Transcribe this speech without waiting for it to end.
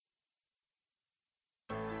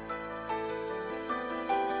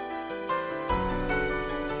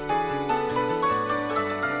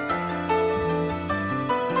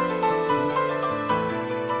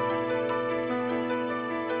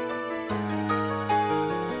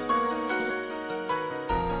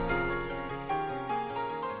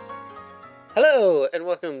Hello, and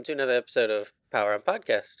welcome to another episode of Power On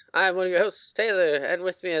Podcast. I'm one of your hosts, Taylor, and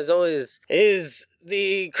with me, as always, is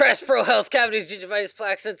the Crest Pro Health Cavities, Gingivitis,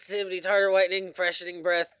 Plaque Sensitivity, Tartar Whitening, Freshening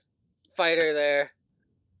Breath fighter there.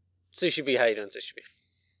 Sushi B, how you doing, Sushi B?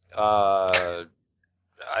 Uh,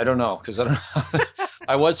 I don't know because I don't know.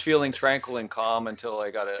 I was feeling tranquil and calm until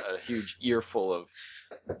I got a huge earful of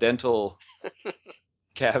dental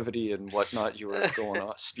cavity and whatnot you were going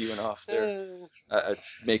off, spewing off there. It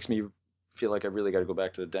makes me feel like I really got to go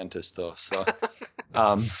back to the dentist though. So,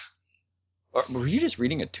 um, were you just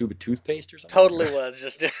reading a tube of toothpaste or something? Totally was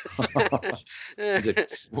just. Is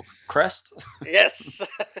it Crest? Yes.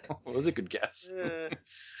 Well, was a good guess. Uh,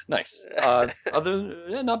 Nice.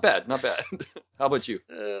 Not bad, not bad. How about you?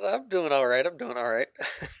 I'm doing all right. I'm doing all right.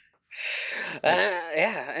 Nice.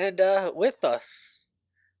 Yeah, and with us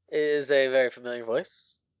is a very familiar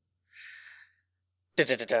voice.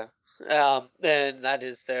 Da-da-da-da. And that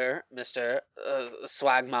is there, Mr.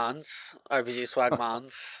 Swagmons, RBG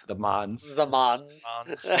Swagmons, The Mons. the Mons.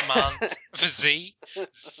 The man's physique. The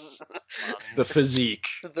Man. physique.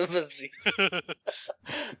 The physique.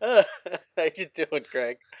 How you doing,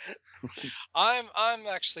 Greg? I'm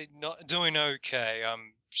actually not doing okay.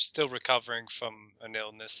 I'm still recovering from an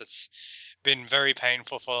illness that's been very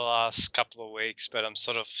painful for the last couple of weeks, but I'm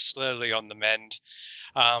sort of slowly on the mend.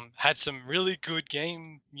 Had some really good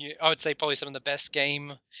I would say probably some of the best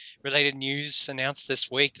game related news announced this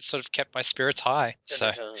week that sort of kept my spirits high.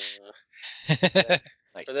 So For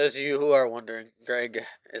Nice. those of you who are wondering, Greg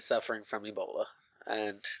is suffering from Ebola,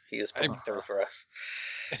 and he is pulling I'm through for us.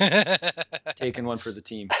 He's taking one for the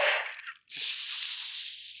team.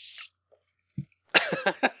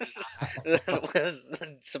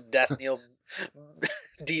 Some death knell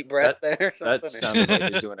deep breath That there or that something. sounded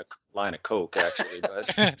like he's doing a line of coke, actually.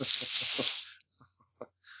 But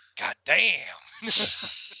God damn.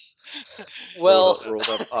 Well, rolled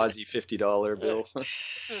up Aussie $50 bill.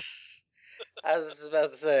 I was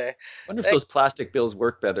about to say, Wonder if thank. those plastic bills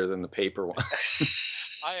work better than the paper one.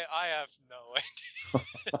 I have no idea.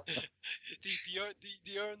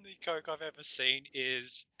 The only Coke I've ever seen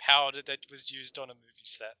is powder that was used on a movie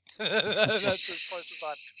set. That's as close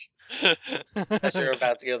as As you're I've.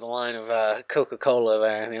 about to go the line of Coca-Cola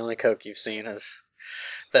there, the only Coke you've seen is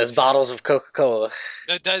those bottles of Coca-Cola.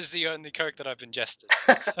 That is the only Coke that I've ingested.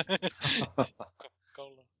 Coca-Cola.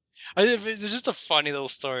 There's just a funny little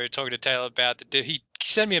story talking to Taylor about he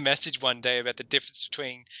sent me a message one day about the difference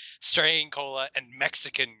between Australian cola and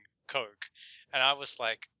Mexican Coke, and I was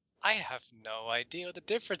like, I have no idea what the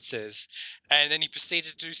difference is. And then he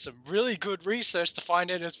proceeded to do some really good research to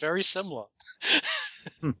find out it's very similar.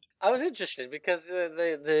 I was interested because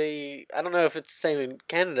the I don't know if it's the same in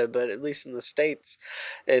Canada, but at least in the States,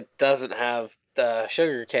 it doesn't have the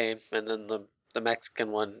sugar cane, and then the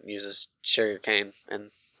Mexican one uses sugar cane,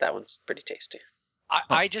 and that one's pretty tasty. Huh.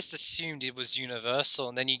 I just assumed it was universal,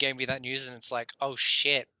 and then you gave me that news, and it's like, oh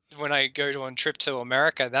shit. When I go on trip to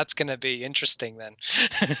America, that's going to be interesting then.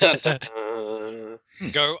 Dun, dun, dun.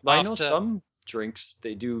 Go But I know after. some drinks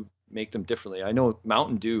they do make them differently. I know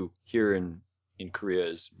Mountain Dew here in Korea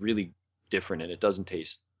is really different, and it doesn't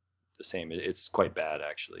taste the same. It's quite bad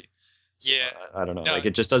actually. So Yeah. I don't know. No, Like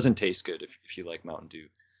it just doesn't taste good if you like Mountain Dew.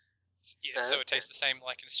 yeah, so it Okay. tastes the same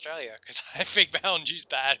like in Australia, because I think Mountain Dew's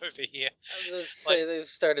bad over here. I was gonna Like, say they've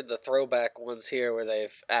started the throwback ones here where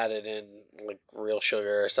they've added in like real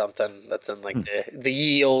sugar or something that's in like Hmm. the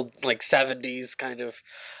ye old like 70s kind of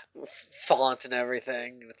font and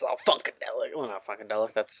everything. And it's all funkadelic. Well, not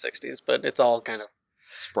funkadelic, that's 60s, but it's all kind of.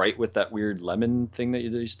 Sprite with that weird lemon thing that you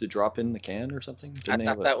used to drop in the can or something. I Didn't they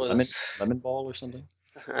have thought a that was. lemon ball or something?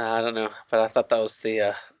 I don't know, but I thought that was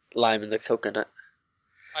the lime and the coconut.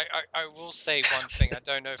 I will say one thing.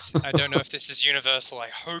 I don't know if this is universal. I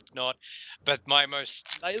hope not. But my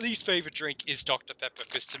least favorite drink is Dr Pepper,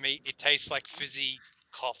 because to me it tastes like fizzy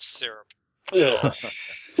cough syrup. Ugh, Ugh.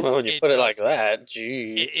 Well, when you it put it like does. that, It,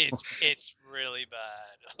 jeez. it's really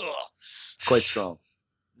bad. Ugh. It's quite strong.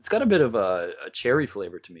 It's got a bit of a cherry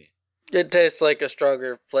flavor to me. It tastes like a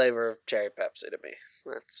stronger flavor of cherry Pepsi to me.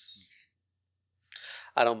 That's.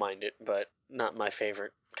 I don't mind it, but not my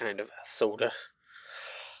favorite kind of soda.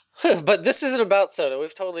 But this isn't about soda.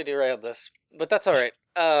 We've totally derailed this, but that's all right.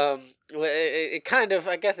 It kind of,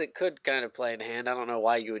 I guess, it could kind of play in hand. I don't know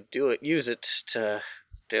why you would use it to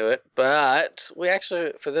do it, but we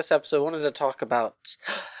actually, for this episode, wanted to talk about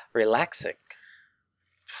relaxing.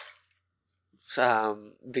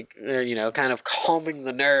 Kind of calming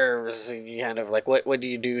the nerves, and you kind of like, what do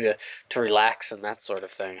you do to relax and that sort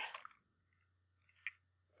of thing.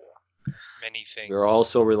 Many We're all things.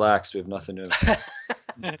 so relaxed. We have nothing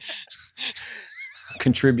to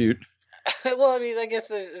contribute. Well, I mean, I guess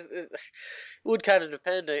it would kind of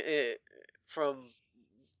depend from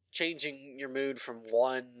changing your mood from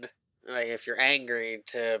one. Like if you're angry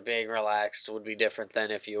to being relaxed would be different than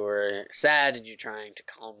if you were sad and you're trying to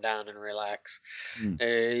calm down and relax. Hmm.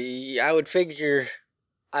 I would figure,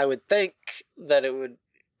 I would think that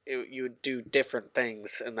you would do different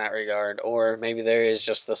things in that regard, or maybe there is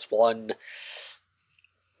just this one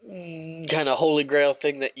kind of holy grail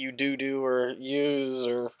thing that you do or use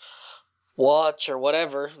or watch or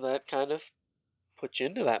whatever that kind of puts you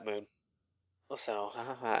into that mood. So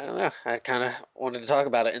I don't know. I kind of wanted to talk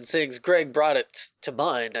about it, and since Greg brought it to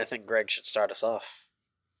mind, I think Greg should start us off.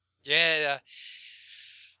 Yeah,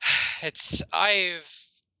 I've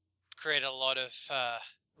created a lot of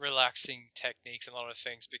relaxing techniques and a lot of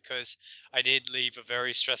things because I did leave a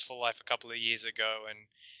very stressful life a couple of years ago, and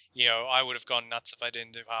I would have gone nuts if I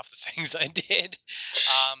didn't do half the things I did.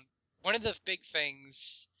 One of the big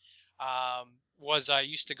things was I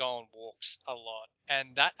used to go on walks a lot,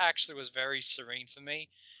 and that actually was very serene for me.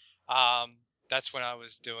 Um, that's when I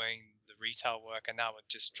was doing the retail work, and that would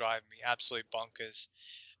just drive me absolute bonkers.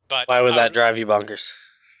 But Why would I that would drive you bonkers?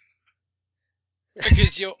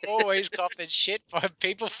 because you're always coughing shit by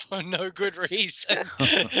people for no good reason.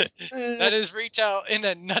 That is retail in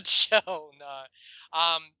a nutshell.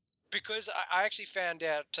 No, because I actually found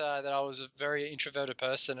out that I was a very introverted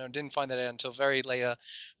person, and I didn't find that out until very later,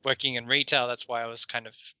 working in retail. That's why I was kind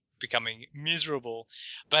of becoming miserable.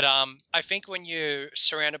 But I think when you're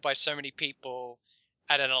surrounded by so many people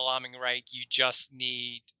at an alarming rate, you just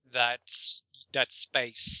need that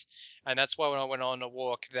space. And that's why when I went on a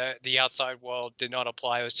walk, the outside world did not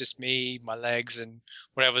apply. It was just me, my legs, and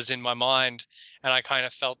whatever's in my mind. And I kind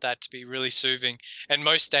of felt that to be really soothing. And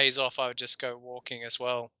most days off, I would just go walking as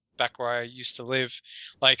well, back where I used to live.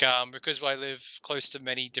 Like because I live close to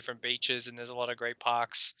many different beaches and there's a lot of great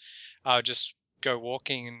parks, I would just go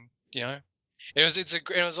walking, and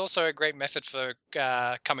it was also a great method for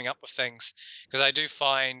coming up with things, because I do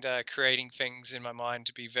find creating things in my mind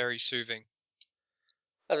to be very soothing.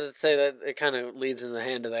 I was to say that it kind of leads in the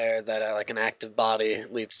hand of there that like an active body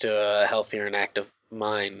leads to a healthier and active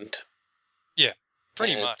mind, Yeah,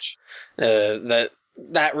 pretty and much.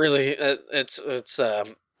 that really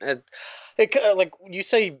like you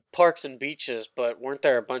say parks and beaches, but weren't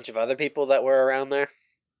there a bunch of other people that were around there?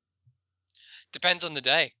 Depends on the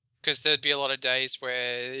day, because there'd be a lot of days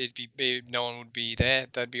where no one would be there.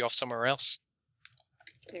 They'd be off somewhere else.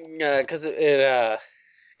 Because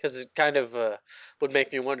because it kind of would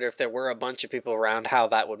make me wonder if there were a bunch of people around, how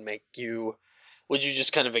that would make you. Would you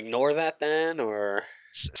just kind of ignore that then, or?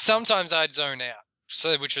 Sometimes I'd zone out,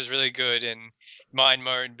 so which was really good, and mind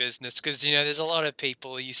my own business, because there's a lot of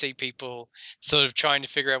people. You see people sort of trying to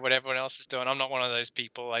figure out what everyone else is doing. I'm not one of those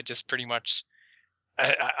people. I just pretty much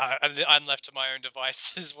I'm left to my own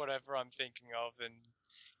devices, whatever I'm thinking of, and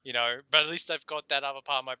but at least I've got that other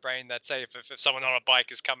part of my brain that say if someone on a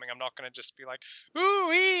bike is coming, I'm not going to just be like,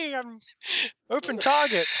 ooh, I'm open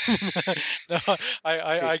target. No,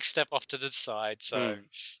 I step off to the side. So Hmm.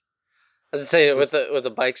 I was say with So the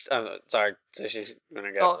bikes. Sorry, so she's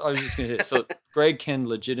gonna go. oh, I was just gonna say, so Greg can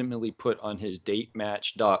legitimately put on his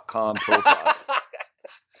datematch.com profile,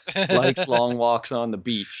 likes long walks on the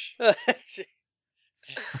beach.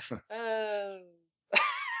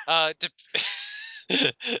 Um, dep-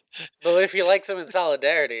 but if you like some in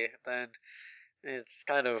solidarity, then it's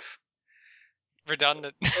kind of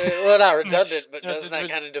redundant. well, not redundant, but No, doesn't that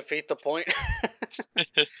kind of defeat the point?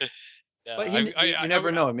 yeah, But you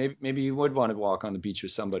never know. Maybe you would want to walk on the beach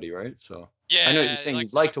with somebody, right? So I know you're yeah, saying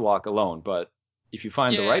you'd like to walk alone, but if you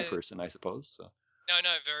find the right yeah. person, I suppose. So No,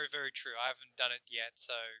 very, very true. I haven't done it yet,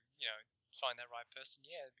 so find that right person.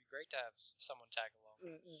 Yeah, it'd be great to have someone tag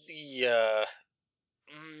along. the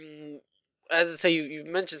mm, as I say, you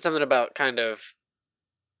mentioned something about kind of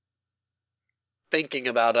thinking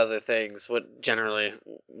about other things. What generally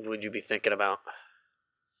would you be thinking about?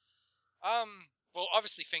 Well,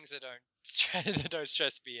 obviously things that don't that don't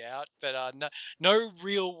stress me out, but no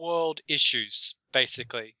real world issues,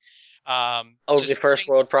 basically. Only Just first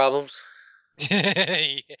world things. problems.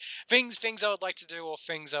 Yeah. Things I would like to do, or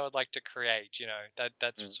things I would like to create.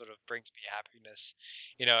 That's what Mm. sort of brings me happiness.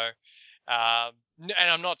 You know, and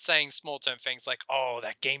I'm not saying small term things like, oh,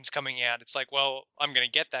 that game's coming out. It's like, well, I'm gonna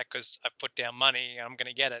get that because I've put down money and I'm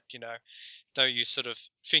gonna get it. Though you sort of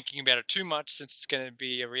thinking about it too much, since it's gonna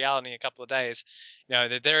be a reality in a couple of days.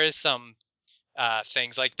 That there is some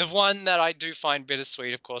things like the one that I do find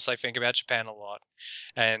bittersweet. Of course, I think about Japan a lot,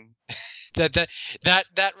 and that that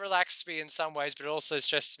that relaxes me in some ways, but it also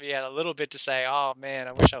stresses me out a little bit to say, oh man,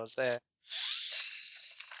 I wish I was there.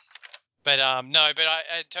 But no, but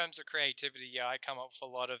in terms of creativity, yeah, I come up with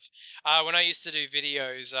a lot of when I used to do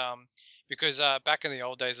videos, because back in the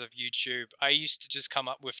old days of YouTube, I used to just come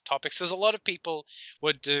up with topics because a lot of people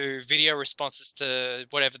would do video responses to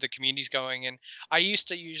whatever the community's going in. I used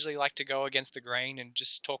to usually like to go against the grain and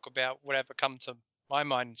just talk about whatever comes to my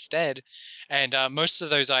mind instead. And most of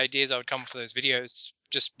those ideas I would come up for those videos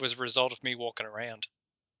just was a result of me walking around.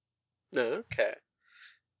 No, okay.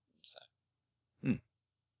 So. Hmm.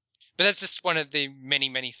 But that's just one of the many,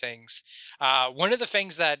 many things. One of the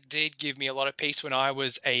things that did give me a lot of peace when I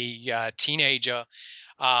was a teenager,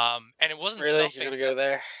 and it wasn't Really? You're something gonna that. go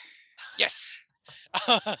there? Yes.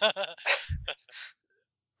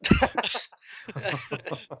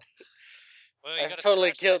 Well, you I've got to totally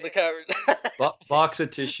scratch killed the that cover. Box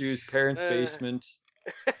of tissues, parents' Uh, basement,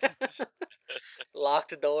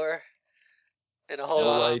 Locked door and a whole no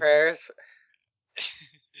lot of itch. lights, prayers.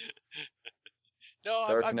 No, I'm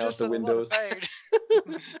darken out just the in a lot of windows. pain.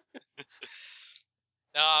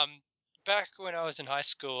 Back when I was in high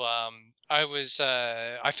school, I was,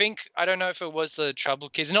 I think, I don't know if it was the trouble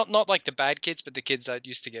kids, not like the bad kids, but the kids that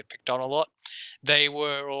used to get picked on a lot. They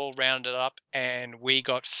were all rounded up, and we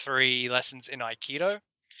got 3 lessons in Aikido,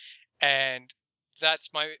 and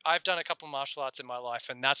I've done a couple martial arts in my life,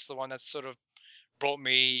 and that's the one that's sort of brought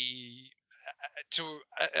me to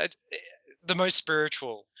the most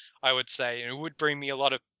spiritual, I would say, and it would bring me a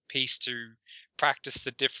lot of peace to practice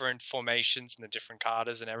the different formations and the different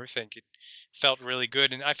katas and everything. It felt really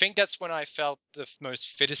good, and I think that's when I felt the most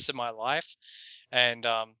fittest in my life, and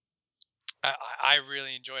I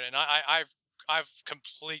really enjoyed it. And I've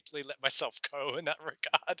completely let myself go in that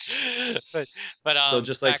regard, but So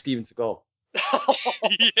just like back. Steven Seagal.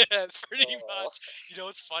 Yes, pretty Oh. much. You know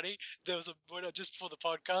what's funny? There was just before the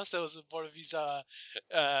podcast, there was one of his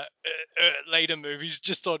later movies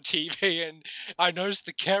just on TV, and I noticed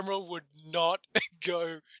the camera would not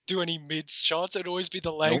go do any mid shots. It'd always be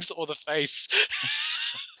the Nope, legs or the face.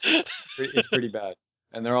 it's pretty bad,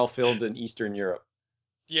 and they're all filmed in Eastern Europe.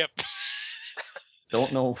 Yep.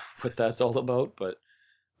 Don't know what that's all about, but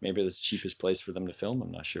maybe it's the cheapest place for them to film.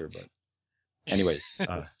 I'm not sure, but anyways,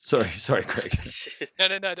 sorry, Craig.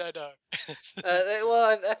 No.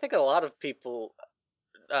 Well, I think a lot of people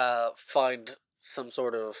find some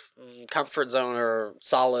sort of comfort zone or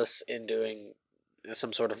solace in doing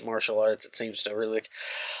some sort of martial arts. It seems to really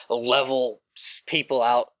level people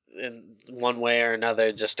out in one way or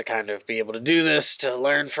another, just to kind of be able to do this, to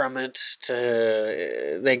learn from it,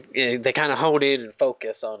 to they kind of hone in and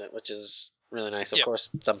focus on it, which is really nice. Of Yep.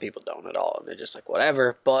 course, some people don't at all, and they're just like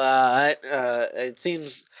whatever. But it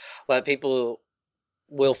seems that people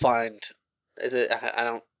will find. Is it? I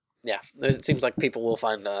don't. Yeah, it seems like people will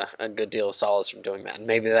find a good deal of solace from doing that. And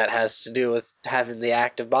maybe that has to do with having the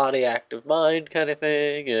active body, active mind kind of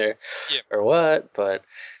thing, Yep. or what. But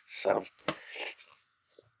so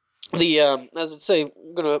I would say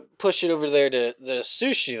I'm gonna push it over there to the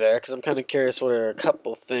sushi there because I'm kind of curious what are a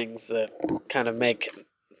couple things that kind of make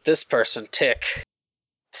this person tick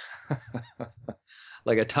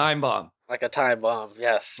Like a time bomb. like a time bomb.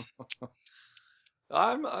 Yes.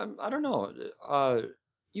 I don't know.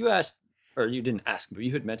 You asked, or you didn't ask, but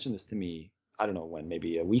you had mentioned this to me. I don't know when,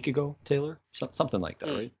 maybe a week ago, Taylor, something like that,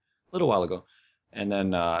 Mm. right? A little while ago. And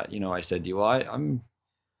then, I said to you, well, I'm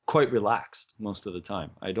quite relaxed most of the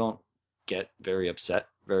time. I don't get very upset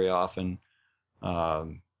very often,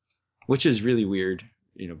 um, which is really weird.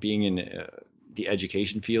 Being in the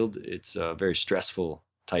education field, it's a very stressful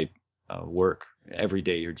type work. Every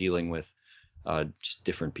day you're dealing with just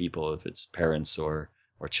different people, if it's parents or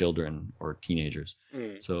children or teenagers.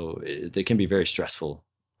 Mm. So they can be very stressful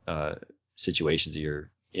situations that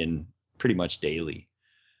you're in pretty much daily.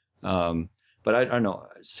 Um, but I don't know.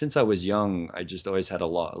 Since I was young, I just always had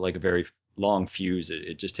like a very long fuse.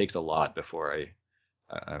 It just takes a lot before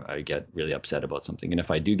I get really upset about something. And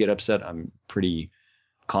if I do get upset, I'm pretty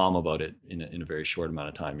calm about it in a very short amount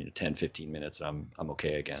of time. 10, 15 minutes, I'm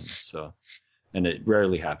okay again. So, and it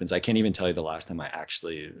rarely happens. I can't even tell you the last time I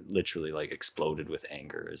actually literally like exploded with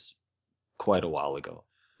anger is quite a while ago.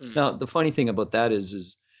 Mm. Now, the funny thing about that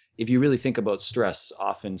is if you really think about stress,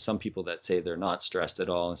 often some people that say they're not stressed at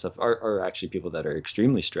all and stuff are actually people that are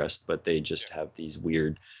extremely stressed, but they just Yeah. have these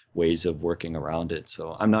weird ways of working around it.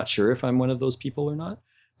 So I'm not sure if I'm one of those people or not.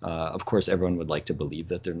 Of course, everyone would like to believe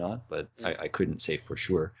that they're not, but I couldn't say for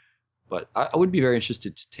sure. But I would be very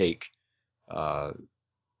interested to take uh,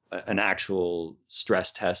 an actual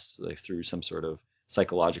stress test, like through some sort of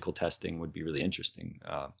psychological testing, would be really interesting.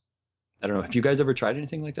 I don't know. Have you guys ever tried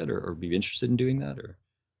anything like that, or be interested in doing that, or?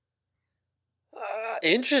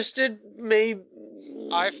 Interested, maybe.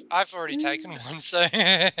 I've already taken one, so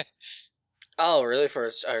Oh, really? For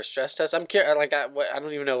our stress test? I'm curious. Like, I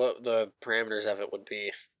don't even know what the parameters of it would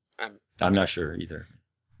be. I'm gonna, not sure either.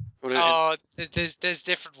 Oh, there's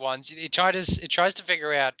different ones. It tries to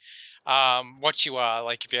figure out what you are,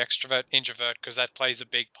 like if you're extrovert, introvert, because that plays a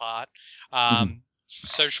big part. Mhm.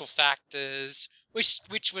 Social factors,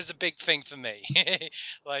 which was a big thing for me.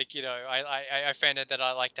 Like, I found out that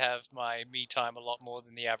I like to have my me time a lot more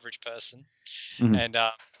than the average person, Mhm. and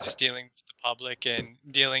just dealing with the public and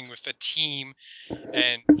dealing with a team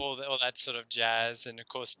and all that sort of jazz, and of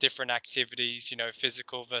course different activities,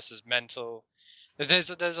 physical versus mental. There's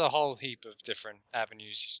a whole heap of different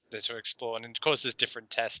avenues there to explore, and of course there's different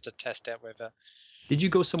tests to test out whether. Did you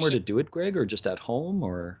go somewhere to do it, Greg, or just at home,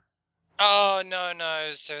 or? Oh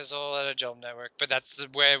no, so it's all at a job network, but that's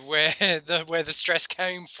where the stress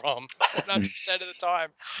came from 100% of the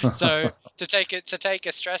time. So to take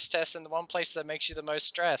a stress test in the one place that makes you the most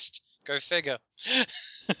stressed, go figure.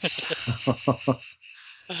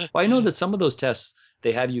 Well, I know that some of those tests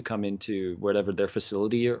they have you come into whatever their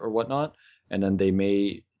facility or whatnot, and then they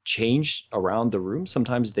may change around the room.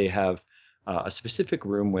 Sometimes they have a specific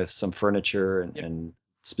room with some furniture Yep. and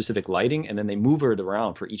specific lighting, and then they move it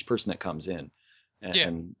around for each person that comes in, Yeah.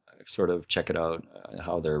 and sort of check it out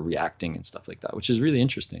how they're reacting and stuff like that, which is really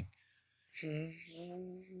interesting.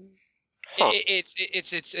 Huh.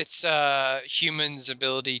 It's humans'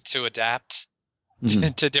 ability to adapt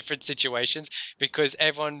Mhm. to different situations, because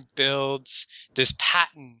everyone builds this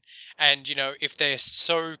pattern, and if they're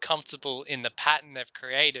so comfortable in the pattern they've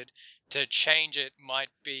created, to change it might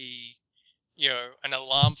be an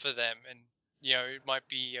alarm for them, and it might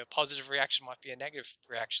be a positive reaction, might be a negative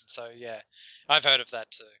reaction. So yeah, I've heard of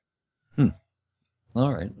that too. Hmm.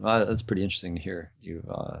 All right, that's pretty interesting to hear you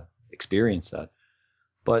experienced that.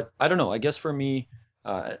 But I don't know. I guess for me,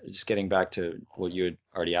 just getting back to what you had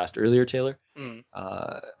already asked earlier, Taylor, Mm.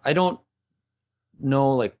 I don't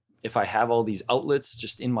know like if I have all these outlets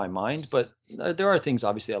just in my mind, but there are things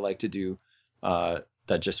obviously I like to do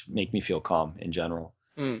that just make me feel calm in general.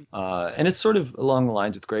 Mm. And it's sort of along the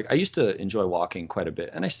lines with Greg. I used to enjoy walking quite a bit,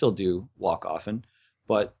 and I still do walk often,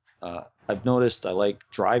 but I've noticed I like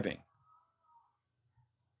driving.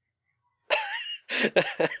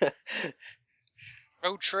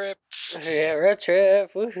 Road trip. Yeah, road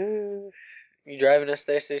trip. Woohoo! You driving us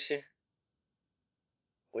there, Sushi?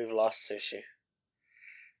 We've lost Sushi.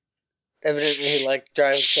 Evidently, he liked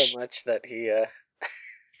driving so much that he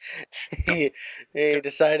he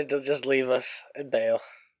decided to just leave us and bail.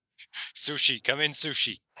 Sushi, come in,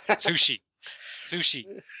 sushi. Sushi. Sushi.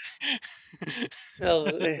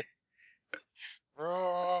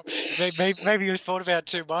 Oh, Maybe you thought about it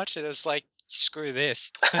too much, and it's like, screw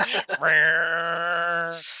this.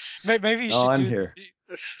 Maybe you Oh, should I'm do. here.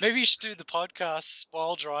 Maybe you should do the podcast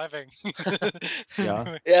while driving.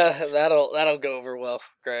 Yeah, yeah, that'll go over well,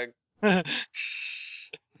 Greg. I'm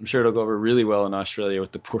sure it'll go over really well in Australia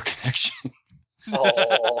with the poor connection.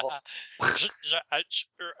 Oh. Yeah.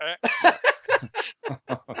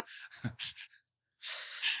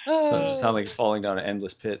 So it just sound like falling down an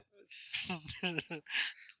endless pit. All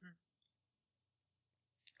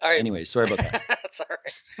right. Anyway, sorry about that. That's all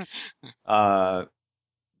right. Uh,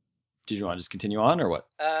 did you want to just continue on or what?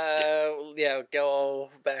 Yeah, go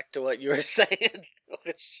back to what you were saying,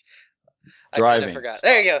 which I kind of Driving forgot.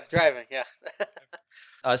 There stuff. you go, driving. Yeah.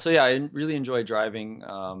 So yeah, I really enjoy driving.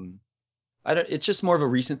 I don't. It's just more of a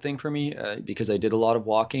recent thing for me because I did a lot of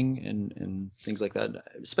walking and things like that,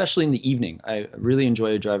 especially in the evening. I really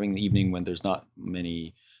enjoy driving in the evening when there's not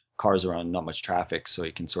many cars around, not much traffic, so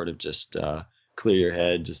you can sort of just clear your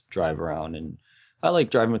head, just drive around. And I like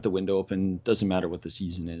driving with the window open. Doesn't matter what the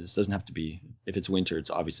season is. Doesn't have to be. If it's winter, it's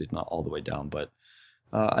obviously not all the way down. But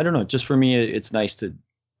I don't know. Just for me, it's nice to,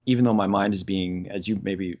 even though my mind is being, as you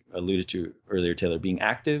maybe alluded to earlier, Taylor, being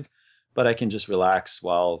active, but I can just relax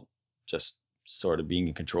while just sort of being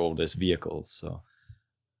in control of this vehicle. So,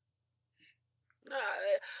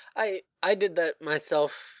 I did that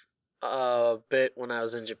myself a bit when I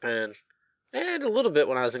was in Japan, and a little bit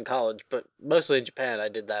when I was in college, but mostly in Japan. I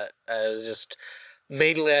did that. I was just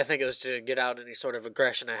mainly, I think it was to get out any sort of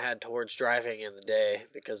aggression I had towards driving in the day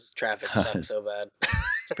because traffic sucks it's, so bad.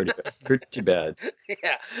 it's pretty bad. Pretty bad.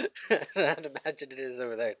 Yeah, I'd imagine it is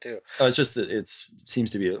over there too. It's just that it seems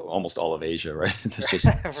to be almost all of Asia, right? There's just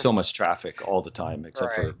so much traffic all the time,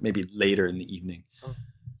 except Right. for maybe later in the evening.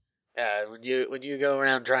 Yeah, when you go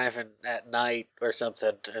around driving at night or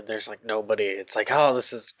something and there's like nobody, it's like, oh,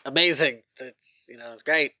 this is amazing. It's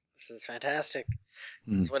great. This is fantastic.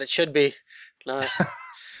 This is Mm. what it should be. Not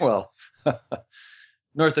Well,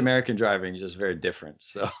 North American driving is just very different.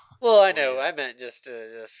 So, Well, I Oh, know. yeah. I meant just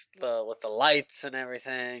the with the lights and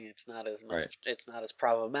everything. It's not as much. Right. It's not as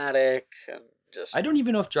problematic. And just I don't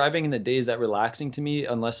even know if driving in the day is that relaxing to me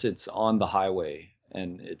unless it's on the highway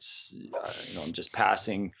and it's I'm just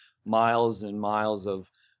passing miles and miles of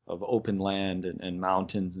open land and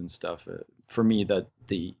mountains and stuff. For me, that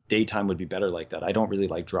the daytime would be better like that. I don't really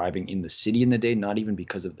like driving in the city in the day, not even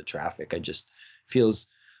because of the traffic. I just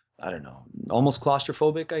feels, I don't know, almost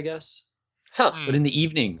claustrophobic, I guess. huh. But Hmm. in the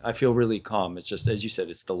evening, I feel really calm. It's just, as you said,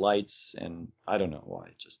 it's the lights, and I don't know why.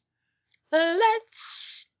 Just The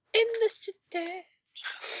lights in the city.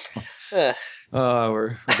 Uh,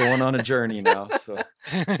 we're going on a journey now. So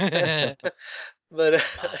but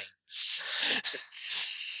Lights.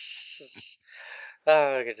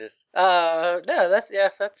 oh goodness. No,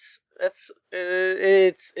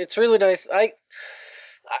 it's really nice. I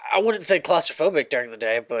wouldn't say claustrophobic during the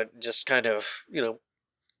day, but just kind of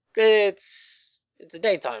it's the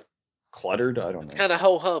daytime. cluttered. I don't It's know. kind of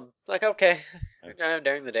ho hum. Like okay, we're Right. driving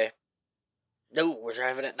during the day. No, we're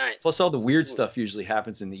driving at night. Plus, all the weird stuff usually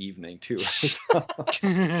happens in the evening too.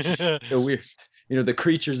 Right? The weird, the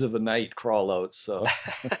creatures of the night crawl out. So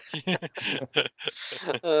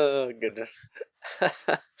Oh goodness.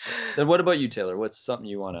 then, what about you, Taylor? What's something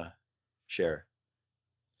you want to share?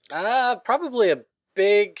 Probably a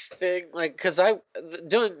big thing, like, because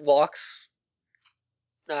doing walks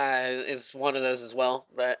is one of those as well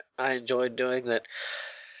that I enjoyed doing.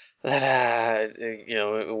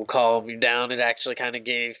 It will calm you down. It actually kind of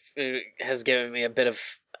has given me a bit of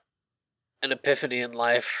an epiphany in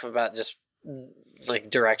life about just like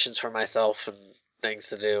directions for myself and things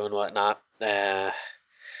to do and whatnot.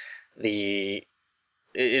 The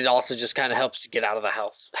it also just kind of helps to get out of the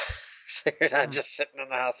house. So you're not just sitting in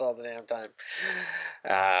the house all the damn time.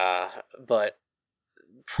 But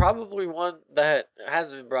probably one that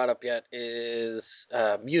hasn't been brought up yet is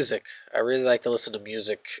music. I really like to listen to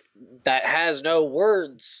music that has no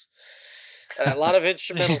words. A lot of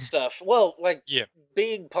instrumental stuff. Well, like Yeah.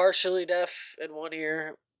 being partially deaf in one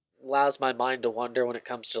ear allows my mind to wander when it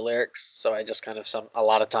comes to lyrics. So I just kind of a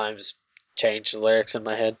lot of times change the lyrics in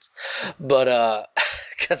my head, but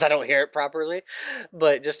because I don't hear it properly.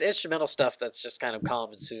 But just instrumental stuff that's just kind of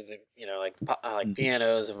calm and soothing. Like Mm.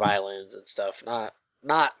 pianos and violins and stuff.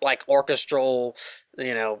 Not like orchestral.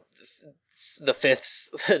 You know, the fifths.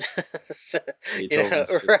 Beethoven's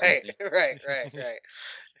Fifth Right, Symphony. right.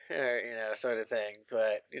 Or, sort of thing.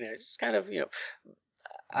 But just kind of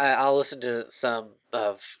I'll listen to some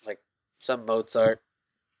of like some Mozart,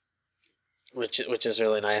 which is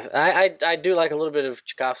really nice. I do like a little bit of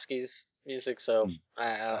Tchaikovsky's music, so Mm.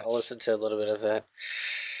 I'll Nice. listen to a little bit of that.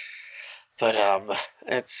 But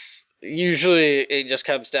it's usually it just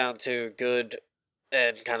comes down to good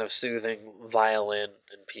and kind of soothing violin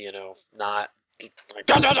and piano, not like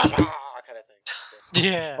da da da da kind of thing. Just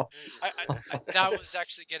Yeah, that was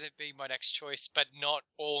actually going to be my next choice, but not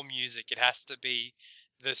all music. It has to be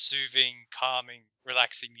the soothing, calming,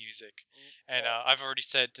 relaxing music. And yeah. I've already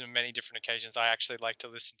said on many different occasions I actually like to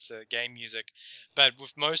listen to game music, but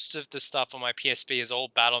with most of the stuff on my PSP is all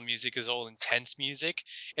battle music, is all intense music.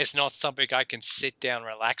 It's not something I can sit down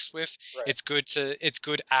relax with. Right. It's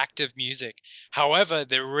good active music. However,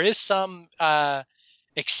 there is some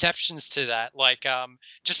exceptions to that. Like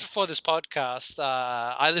just before this podcast,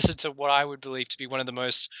 I listened to what I would believe to be one of the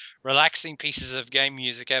most relaxing pieces of game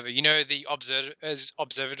music ever. You know the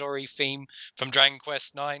observatory theme from Dragon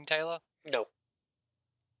Quest IX, Taylor? No.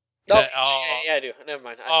 Oh The yeah, I do. Never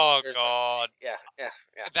mind. I oh you're talking. god. Yeah.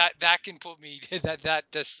 That can put me that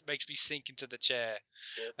just makes me sink into the chair.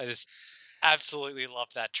 Yep. I just absolutely love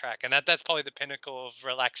that track. And that's probably the pinnacle of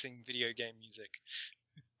relaxing video game music.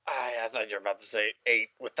 I thought you were about to say 8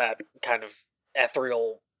 with that kind of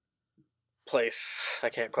ethereal place. I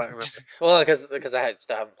can't quite remember. Well, because I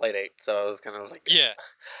haven't played 8, so I was kind of like, Yeah.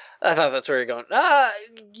 I thought that's where you're going.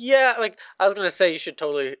 Yeah. Like I was gonna say, you should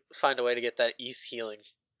totally find a way to get that East Healing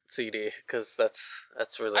CD because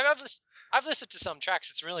that's really I've nice. I've listened to some tracks.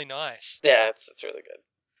 It's really nice. Yeah, it's really good.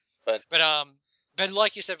 But But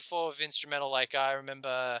like you said before, with instrumental, like I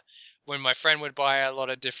remember when my friend would buy a lot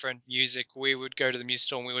of different music, we would go to the music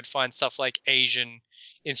store and we would find stuff like Asian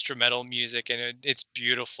instrumental music, and it's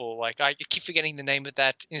beautiful. Like I keep forgetting the name of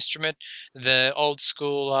that instrument, the old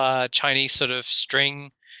school Chinese sort of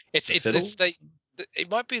string. The fiddle? It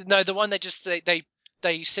might be no the one they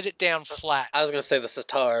sit it down flat. I was gonna say the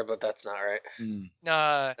sitar, but that's not right. Mm.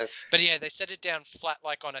 No, That's but yeah, they set it down flat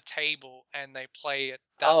like on a table and they play it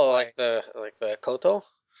that oh, way. like the koto.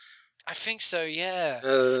 I think so, yeah.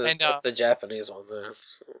 And That's the Japanese one. Though.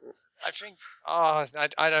 I think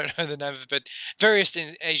I don't know the name of it, but various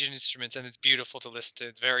Asian instruments, and it's beautiful to listen to.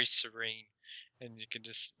 It's very serene, and you can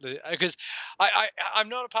just because I'm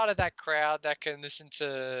not a part of that crowd that can listen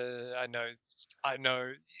to I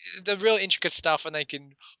know the real intricate stuff, and they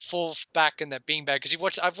can fall back in that beanbag.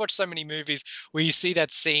 Because I've watched so many movies where you see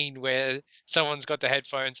that scene where someone's got the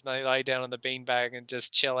headphones and they lay down on the beanbag and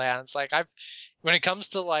just chill out. It's like when it comes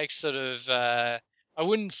to like sort of I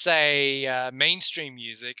wouldn't say mainstream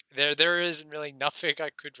music. There isn't really nothing I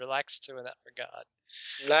could relax to in that regard.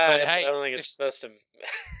 But Nah, I hey, don't think it's if supposed to.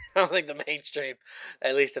 I don't think the mainstream,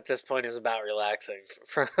 at least at this point, is about relaxing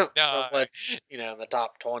from no, what's in the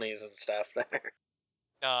top 20s and stuff.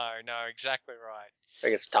 There, no, exactly right.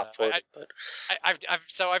 I guess So top 40, but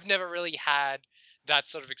I've never really had that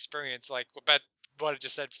sort of experience. Like, but what I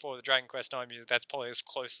just said before, the Dragon Quest IX music, that's probably as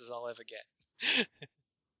close as I'll ever get.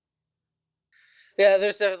 yeah,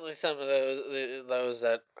 there's definitely some of those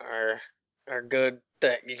that are good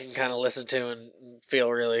that you can kind of listen to and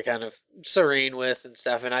feel really kind of serene with and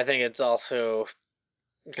stuff. And I think it's also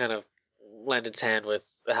kind of lend its hand with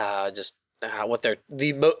just what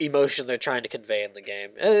emotion they're trying to convey in the game.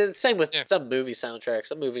 And same with Yeah, some movie soundtracks.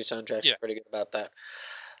 Some movie soundtracks are yeah. pretty good about that.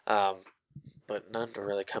 Um, but none are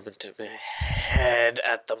really coming to my head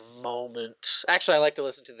at the moment. Actually, I like to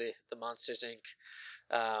listen to the Monsters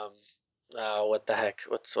Inc. Um, what the heck?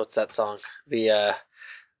 What's that song? The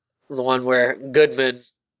one where Goodman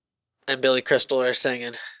and Billy Crystal are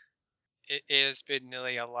singing. It has been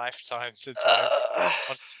nearly a lifetime since I Uh,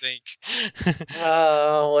 got to think.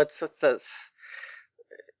 what's this?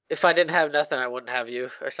 If I didn't have nothing, I wouldn't have you,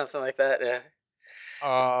 or something like that. Yeah, but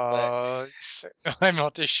Uh, I'm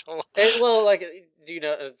not too sure. well, like, do you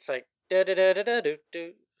know? It's like da da da da da do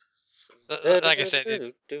do da da Like I da said, da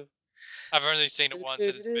do do I've only seen it do once, do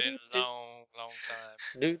and it's been do a do long, long time.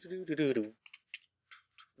 do do do do do.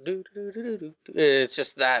 It's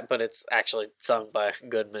just that, but it's actually sung by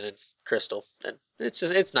Goodman and Crystal, and it's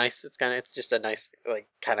nice. It's just a nice like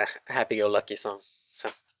kind of happy-go-lucky song. So,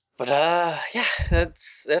 but yeah,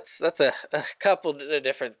 that's a couple of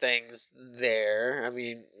different things there. I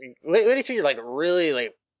mean, what if you're like really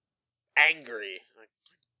like angry, like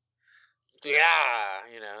yeah,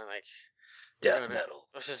 like you're Death gonna metal.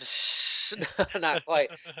 not quite.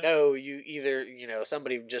 No, you either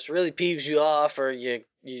somebody just really peeves you off, or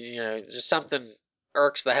just something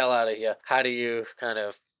irks the hell out of you. How do you kind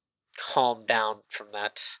of calm down from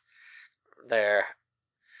that, there,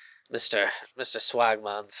 Mister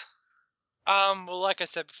Swagmans? Well, like I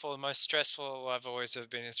said before, the most stressful I've always have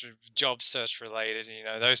been is sort of job search related.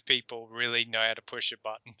 Those people really know how to push your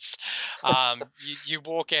buttons. You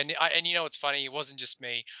walk in, and what's funny? It wasn't just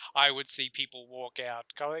me. I would see people walk out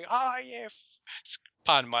going, "Oh yeah,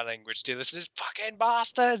 pardon my language, dear listeners, fucking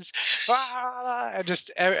bastards!" And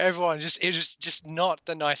just everyone, it was just not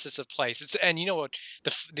the nicest of places. And you know what?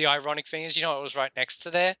 The ironic thing is, what was right next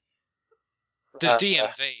to there? The Uh,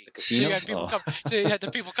 DMV. The So you casino? had people Oh, come. So you had the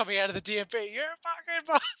people coming out of the DMV. You're fucking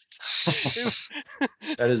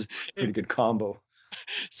bastard. that is It- pretty good combo.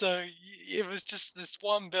 so it was just this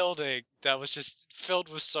one building that was just filled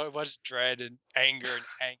with so much dread and anger and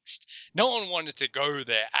angst. No one wanted to go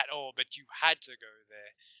there at all, but you had to go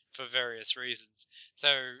there for various reasons.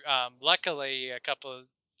 So luckily, a couple of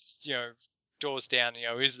you know doors down,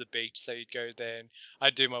 is the beach, so you'd go there and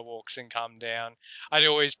I'd do my walks and come down. I'd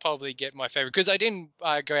always probably get my favorite because I didn't go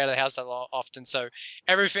out of the house that often, so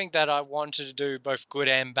everything that I wanted to do, both good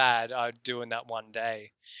and bad, I'd do in that one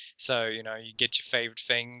day. So you get your favorite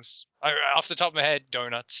things. Off the top of my head,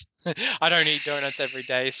 donuts. I don't eat donuts every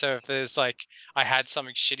day, so if there's like I had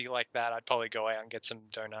something shitty like that, I'd probably go out and get some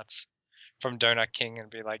donuts from Donut King and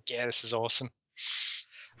be like, yeah, this is awesome.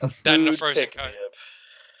 a That and a food frozen pick me Coke. up.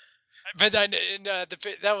 But then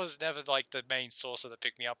that was never like the main source of the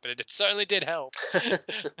pick me up, but it certainly did help.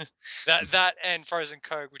 That and frozen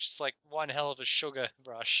Coke, which is like one hell of a sugar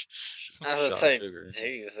rush. I was gonna Shot of say, sugar.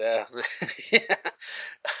 jeez, yeah, yeah,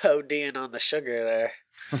 ODing on the sugar there.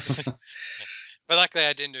 But luckily,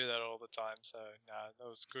 I didn't do that all the time, so no, that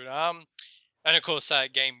was good. And of course,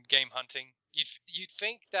 game hunting. You'd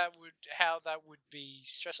think that would how that would be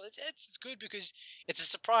stressful. It's good because it's a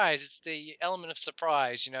surprise. It's the element of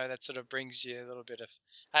surprise, that sort of brings you a little bit of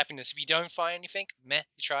happiness. If you don't find anything, meh,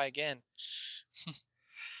 you try again.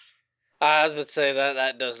 I was about to say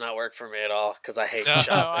that does not work for me at all because I hate No,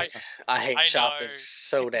 shopping. I hate I shopping know.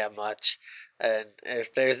 so damn much. And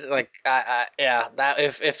if there's like, yeah, that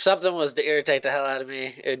if something was to irritate the hell out of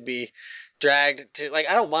me, it'd be dragged to like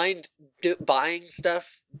I don't mind buying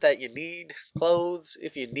stuff that you need, clothes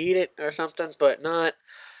if you need it or something, but not.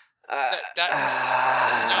 Uh, That you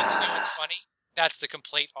know what's uh, funny? that's the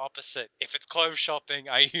complete opposite. If it's clothes shopping,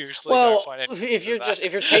 I usually don't find anything if to that.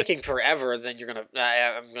 if you're taking forever, then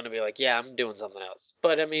I'm gonna be like, yeah, I'm doing something else.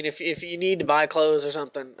 But I mean, if you need to buy clothes or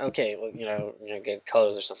something, okay, well, get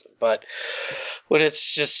clothes or something. But when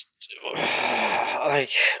it's just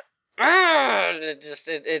like,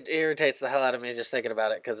 it irritates the hell out of me just thinking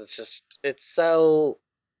about it because it's so.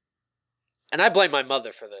 And I blame my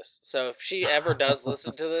mother for this. So if she ever does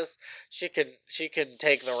listen to this, she can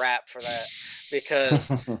take the rap for that because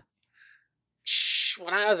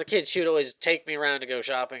when I was a kid, she would always take me around to go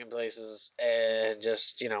shopping in places and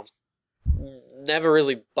just, never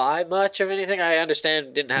really buy much of anything. I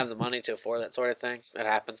understand didn't have the money to afford that sort of thing. It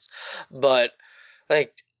happens. But,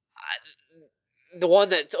 like, the one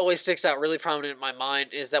that always sticks out really prominent in my mind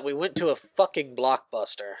is that we went to a fucking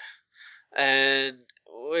Blockbuster. And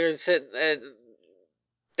we were sitting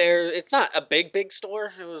there. It's not a big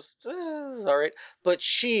store. It was all right. But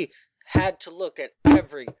she had to look at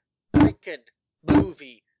every freaking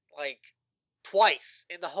movie like twice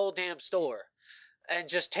in the whole damn store and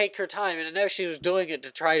just take her time. And I know she was doing it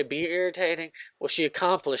to try to be irritating. Well, she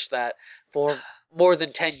accomplished that for more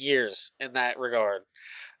than 10 years in that regard.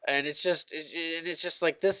 And it's just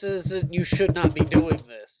like, this is, you should not be doing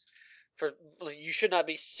this. You should not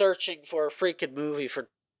be searching for a freaking movie for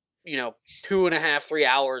 2.5, 3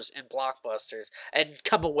 hours in blockbusters and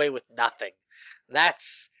come away with nothing.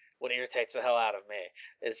 That's what irritates the hell out of me.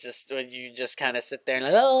 It's just when you just kind of sit there and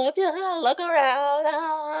like, oh, look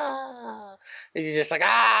around, and you're just like,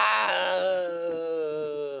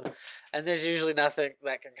 and there's usually nothing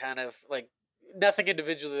that can kind of like nothing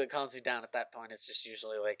individually that calms you down at that point. It's just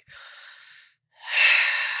usually like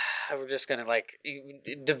we're just gonna like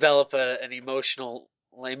develop an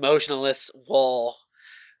emotionless wall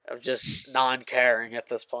of just non-caring at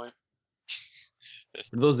this point.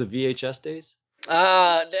 Were those the VHS days?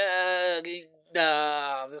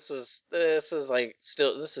 No, this was like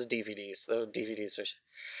still this is DVDs. The DVDs are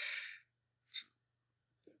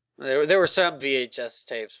there were some VHS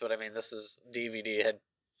tapes, but I mean this is DVD had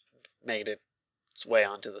made its way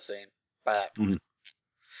onto the scene by that point.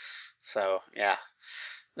 So yeah,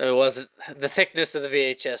 it wasn't the thickness of the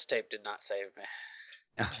VHS tape did not save me.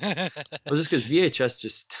 Well, just because VHS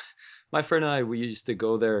just my friend and I, we used to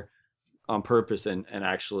go there on purpose and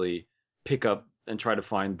actually pick up and try to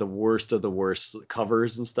find the worst of the worst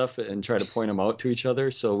covers and stuff and try to point them out to each other.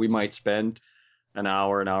 So we might spend an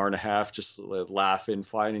hour and a half just laughing,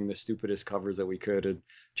 finding the stupidest covers that we could and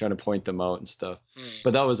trying to point them out and stuff.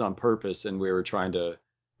 But that was on purpose, and we were trying to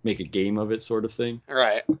make a game of it, sort of thing.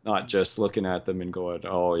 Right. Not just looking at them and going,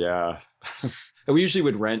 "Oh yeah." And we usually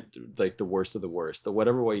would rent like the worst of the worst, the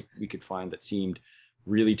whatever way we could find that seemed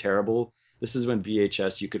really terrible. This is when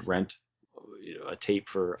VHS you could rent a tape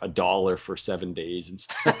for $1 for 7 days and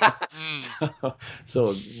stuff.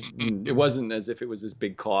 So it wasn't as if it was this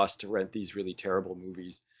big cost to rent these really terrible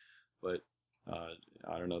movies, but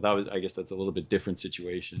I don't know. I guess that's a little bit different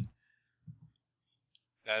situation.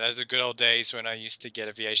 Yeah, those are good old days when I used to get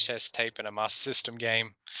a VHS tape and a Master System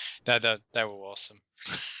game. They were awesome.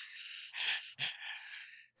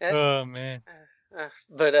 Yeah. Oh man. Yeah.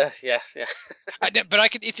 But I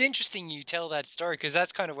could. It's interesting you tell that story because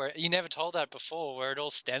that's kind of where you never told that before, where it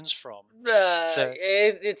all stems from. So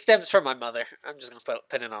It stems from my mother. I'm just gonna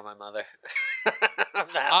pin it on my mother.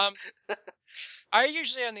 I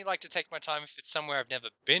usually only like to take my time if it's somewhere I've never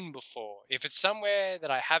been before. If it's somewhere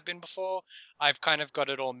that I have been before, I've kind of got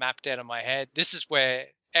it all mapped out in my head. This is where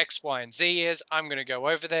X, Y, and Z is. I'm going to go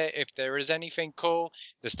over there. If there is anything cool,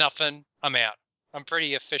 there's nothing, I'm out. I'm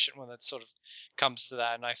pretty efficient when it sort of comes to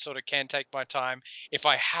that, and I sort of can take my time if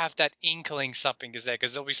I have that inkling something is there,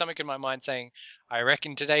 because there'll be something in my mind saying, I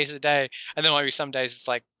reckon today's the day, and there might be some days it's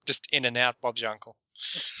like just in and out, Bob's your uncle.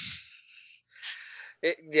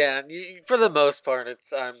 Yeah, for the most part,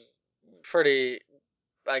 it's pretty,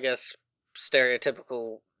 I guess,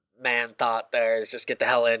 stereotypical man thought there is just get the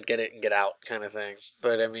hell in, get it, and get out kind of thing.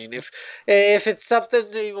 But I mean, if it's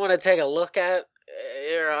something that you want to take a look at,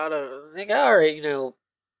 you're out of think, all right,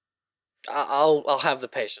 I'll have the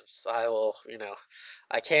patience. I will,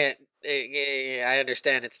 I can't. I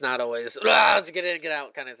understand it's not always let's get in, get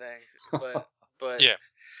out kind of thing, but Yeah.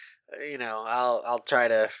 I'll try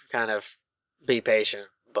to kind of be patient,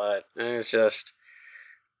 but it's just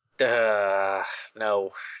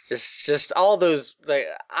no, just all those like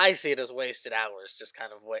I see it as wasted hours, just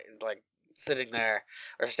kind of like sitting there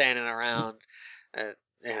or standing around, and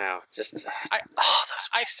just I all those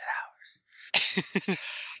wasted hours.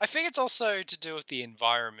 I think it's also to do with the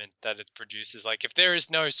environment that it produces. Like, if there is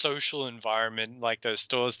no social environment like those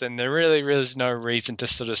stores, then there really is no reason to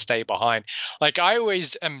sort of stay behind. Like, I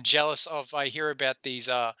always am jealous of. I hear about these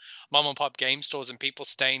mom and pop game stores and people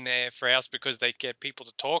staying there for hours because they get people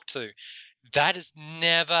to talk to. That has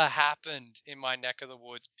never happened in my neck of the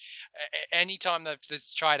woods. Anytime that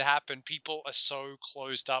that's tried to happen, people are so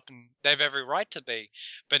closed up, and they've every right to be.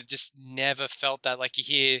 But it just never felt that. Like, you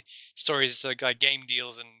hear stories like game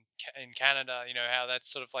deals in Canada, you know, how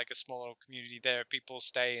that's sort of like a small little community there. People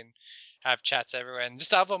stay and have chats everywhere, and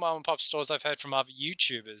just other mom and pop stores I've heard from other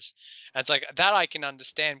YouTubers. And it's like that I can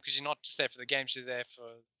understand, because you're not just there for the games, you're there for,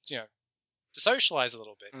 you know, to socialize a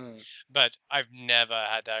little bit. Mm. But I've never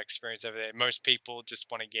had that experience over there. Most people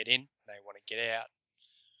just want to get in, they want to get out.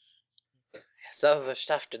 So there's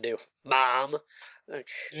stuff to do, Mom. Like,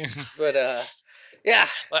 Yeah. but yeah.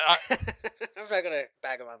 Like, I'm not gonna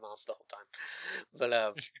bag on my mom the whole time,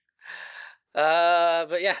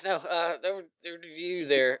 but yeah, no. The review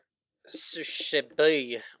there,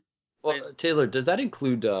 Sushibi. Well, Taylor, does that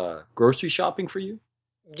include grocery shopping for you?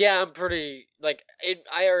 Yeah, I'm pretty like it.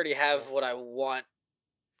 I already have what I want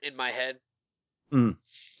in my head. Mm.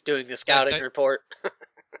 Doing the scouting that report.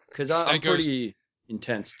 Because that I'm goes. pretty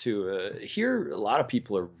intense too. Here, a lot of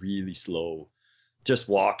people are really slow, just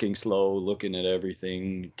walking slow, looking at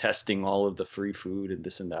everything, testing all of the free food and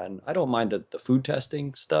this and that. And I don't mind the food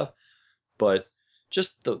testing stuff, but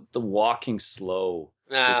just the walking slow,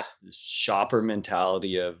 Nah. this shopper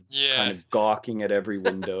mentality of kind Yeah. of gawking at every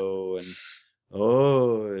window and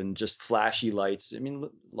oh, and just flashy lights. I mean,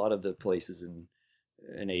 a lot of the places in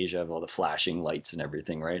Asia have all the flashing lights and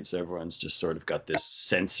everything, right? So everyone's just sort of got this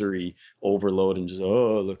sensory overload and just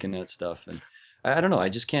looking at stuff. And I don't know, I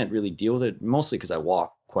just can't really deal with it. Mostly because I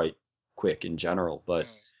walk quite quick in general. But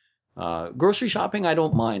grocery shopping, I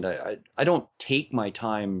don't mind. I don't take my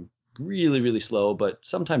time really slow, but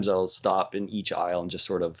sometimes I'll stop in each aisle and just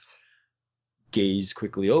sort of gaze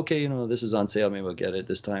quickly. Okay, this is on sale. Maybe I'll get it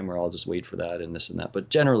this time, or I'll just wait for that and this and that. But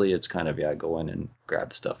generally, it's kind of go in and grab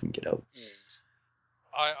the stuff and get out.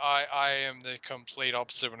 I am the complete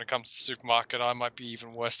opposite when it comes to supermarket. I might be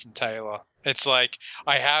even worse than Taylor. It's like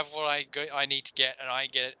I have what I need to get, and I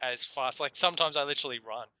get it as fast. Like, sometimes I literally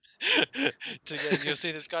run to get. You'll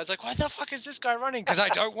see this guy's like, "Why the fuck is this guy running?" Because I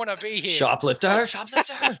don't want to be here. Shoplifter.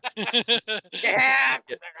 Yeah.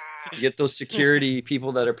 You get those security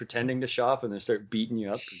people that are pretending to shop and they start beating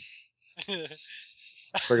you up.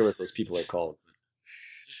 I forget what those people are called.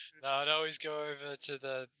 No, I'd always go over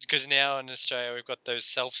to because now in Australia we've got those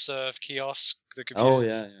self-serve kiosks. The computer, Oh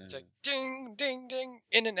yeah. it's like ding, ding, ding,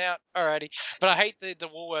 in and out. Alrighty, but I hate the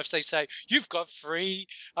Woolworths. They say you've got free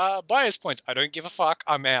buyer's points. I don't give a fuck.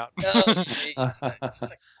 I'm out. No, it's like,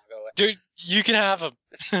 go away. Dude, you can have them.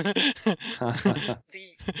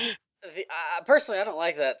 The personally, I don't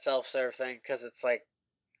like that self-serve thing because it's like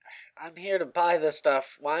I'm here to buy this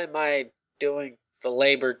stuff. Why am I doing the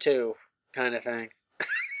labor too, kind of thing?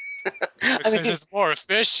 I Because mean, it's more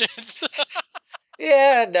efficient.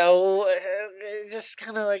 yeah, no, just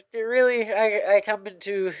kind of like really. I come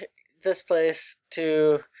into this place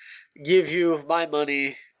to give you my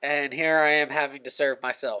money, and here I am having to serve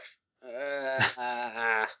myself.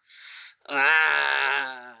 Ah.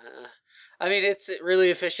 I mean, it's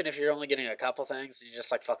really efficient if you're only getting a couple things. You're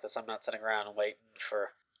just like, fuck this, I'm not sitting around and waiting for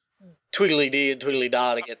Tweedledee and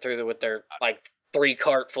Tweedledee to get through with their, like, 3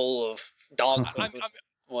 cart full of dog food I'm, and I'm,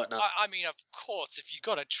 whatnot. I mean, of course, if you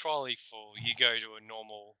got a trolley full, you go to a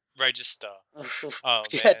normal register. Oh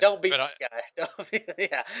Yeah, man, don't be but that guy. Don't be,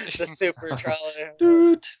 yeah, the super trolley.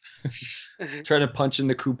 Dude, trying to punch in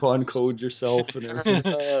the coupon code yourself and everything.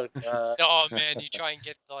 Oh, God. Oh man, you try and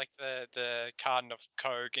get like the carton of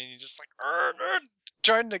Coke, and you're just like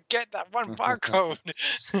trying to get that one barcode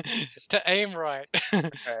to aim right.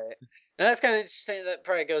 Right. And that's kind of interesting. That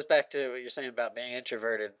probably goes back to what you're saying about being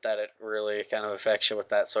introverted, that it really kind of affects you with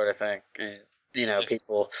that sort of thing. And, Yeah.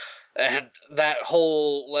 people, and that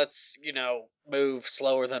whole let's, move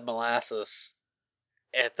slower than molasses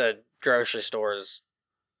at the grocery store is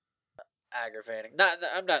aggravating.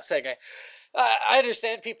 I'm not saying I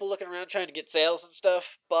understand people looking around trying to get sales and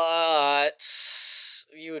stuff, but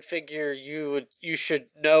you would figure you should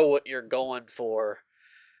know what you're going for,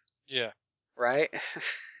 Yeah. right?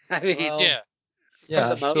 I mean, Well, Yeah. for the yeah,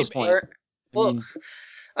 to a most point. part. I Well, mean,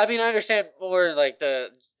 I mean, I understand more like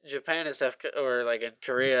the Japan and stuff, or like in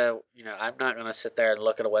Korea. I'm not gonna sit there and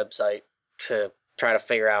look at a website to try to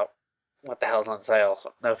figure out what the hell's on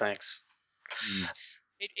sale. No thanks. mm.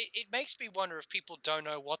 it makes me wonder if people don't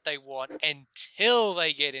know what they want until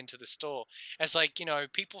they get into the store. It's like,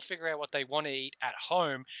 people figure out what they want to eat at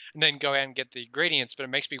home and then go out and get the ingredients, but it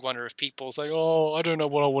makes me wonder if people say, oh, I don't know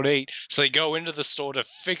what I want to eat. So they go into the store to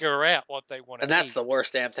figure out what they want to And that's eat. the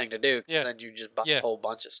worst damn thing to do. Yeah. Then you just buy Yeah. a whole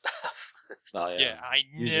bunch of stuff. Oh, Yeah, I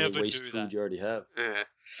Usually never waste do food that. you already have.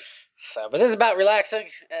 So, but this is about relaxing.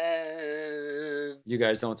 You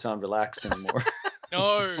guys don't sound relaxed anymore.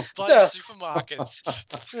 No, bloody No. supermarkets.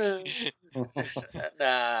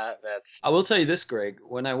 Nah, that's I will tell you this, Greg.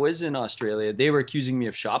 When I was in Australia, they were accusing me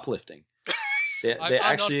of shoplifting. They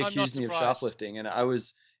actually I'm not accused me of surprised. shoplifting, and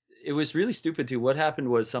it was really stupid too. What happened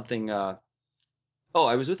was something. I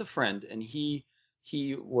was with a friend, and he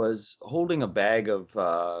was holding a bag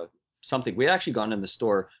of something. We had actually gone in the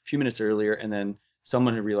store a few minutes earlier, and then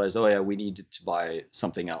someone had realized, oh yeah, we needed to buy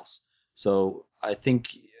something else. So I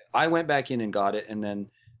think I went back in and got it, and then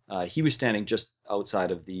he was standing just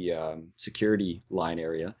outside of the security line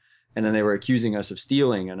area, and then they were accusing us of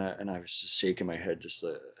stealing, and I was just shaking my head, just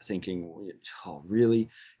thinking, oh really?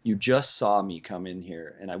 You just saw me come in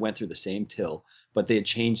here, and I went through the same till, but they had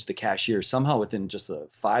changed the cashier somehow within just the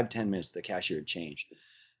 5-10 minutes. The cashier had changed,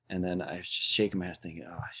 and then I was just shaking my head, thinking,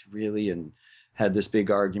 "Oh, really?" And had this big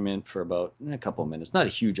argument for about a couple of minutes. Not a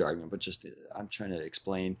huge argument, but just I'm trying to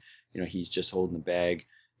explain. He's just holding the bag.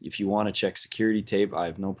 If you want to check security tape, I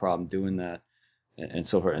have no problem doing that, and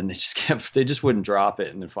so forth. And they just they just wouldn't drop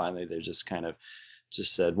it. And then finally, they just kind of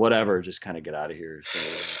just said, "Whatever, just kind of get out of here." So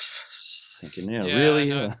just thinking, Yeah, really?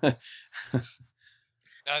 no, no, they're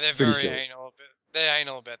It's pretty very silly. anal about. They're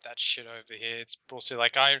anal about that shit over here. It's bullshit.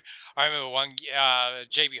 Like I remember one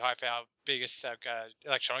JB Hi-Fi, our biggest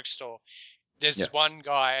electronics store. Yeah. There's one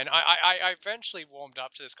guy, and I eventually warmed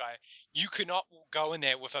up to this guy. You could not go in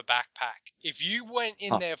there with a backpack. If you went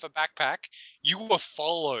in Huh. there with a backpack, you were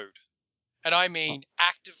followed, and I Huh. mean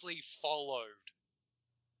actively followed.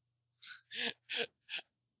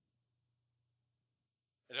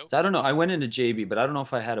 Hello? So I don't know. I went into JB, but I don't know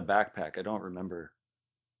if I had a backpack. I don't remember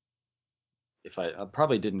if I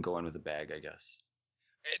probably didn't go in with a bag, I guess.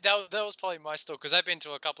 That was probably my store because I've been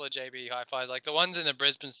to a couple of JB Hi-Fis, like the ones in the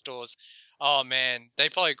Brisbane stores. Oh man, they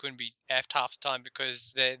probably couldn't be effed half the time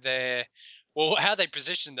because they're well, how they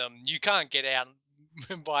position them, you can't get out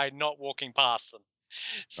by not walking past them.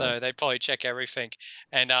 So Right. they probably check everything.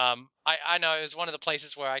 And I know it's one of the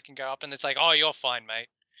places where I can go up and it's like, oh, you're fine, mate.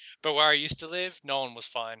 But where I used to live, no one was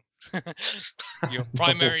fine. You're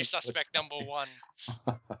primary suspect number one.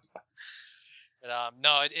 But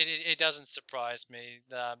no, it doesn't surprise me.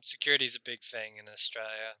 Security is a big thing in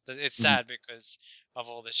Australia. It's Mhm. sad because of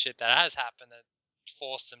all the shit that has happened that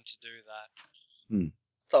forced them to do that. Hmm.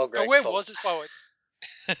 it's all Oh, Greg's where fault. was this?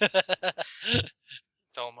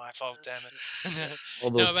 It's all my fault, damn it. All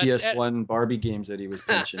No, those but PS1 Barbie games that he was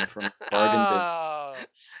pinching from the bargain bin. oh,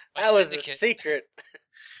 my That was a syndicate. secret.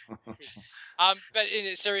 But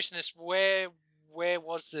in seriousness, where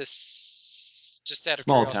was this? Just out of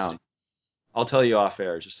Small curiosity. town. I'll tell you off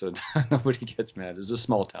air just so nobody gets mad. It's a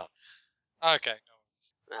small town. Okay.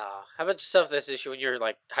 How about yourself this issue when you're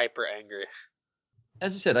like hyper angry?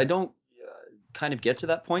 As I said, I don't kind of get to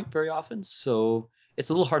that point very often, so it's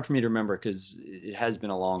a little hard for me to remember because it has been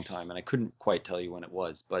a long time and I couldn't quite tell you when it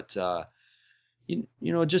was. But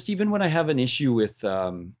just even when I have an issue with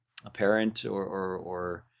a parent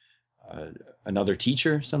or uh, another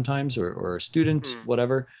teacher sometimes or a student,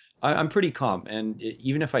 whatever, I'm pretty calm. And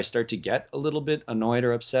even if I start to get a little bit annoyed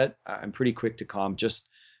or upset, I'm pretty quick to calm. Just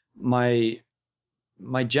my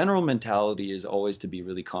my general mentality is always to be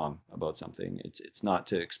really calm about something. It's not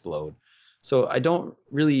to explode. So I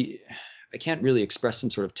can't really express some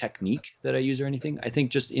sort of technique that I use or anything. I think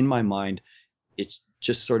just in my mind, it's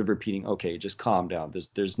just sort of repeating, okay, just calm down.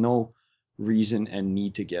 There's no reason and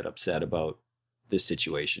need to get upset about this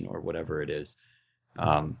situation or whatever it is.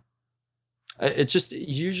 Um, it's just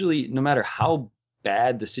usually no matter how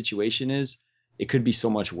bad the situation is, it could be so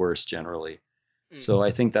much worse generally. So I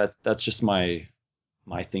think that's just my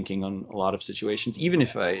thinking on a lot of situations. Even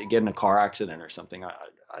if I get in a car accident or something,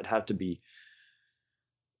 I'd have to be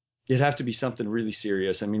it'd have to be something really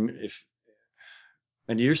serious. I mean, if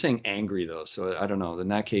and you're saying angry though, so I don't know. In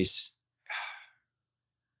that case,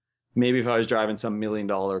 maybe if I was driving some $1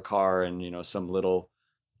 million car and some little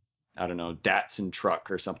I don't know Datsun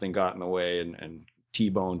truck or something got in the way and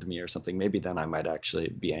T-boned me or something, maybe then I might actually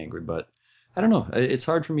be angry. But I don't know. It's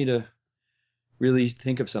hard for me to really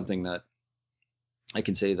think of something that I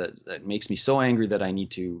can say that makes me so angry that I need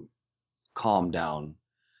to calm down.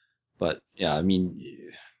 But yeah, I mean,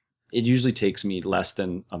 it usually takes me less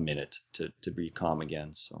than a minute to be calm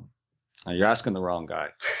again. So you're asking the wrong guy.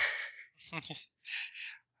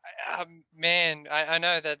 Man, I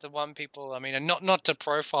know that the one people. I mean, and not to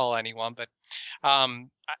profile anyone, but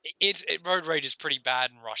road rage is pretty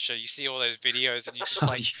bad in Russia. You see all those videos, and you're just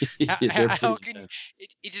like, They're how pretty can intense.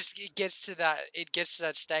 it gets to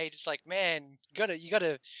that stage. It's like, man, you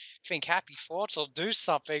gotta think happy thoughts or do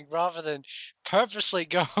something rather than purposely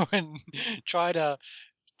go and try to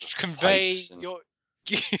convey Pipes and your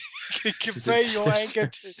just convey your anger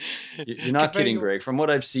to you're not convey kidding, your Greg. From what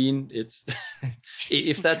I've seen, it's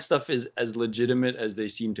if that stuff is as legitimate as they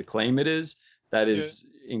seem to claim it is, that yeah is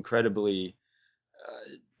incredibly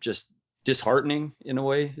just disheartening in a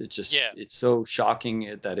way. yeah It's so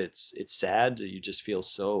shocking that it's sad. You just feel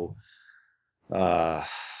so uh,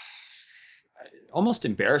 almost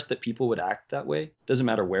embarrassed that people would act that way. Doesn't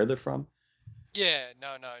matter where they're from. Yeah,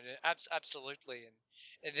 no, absolutely,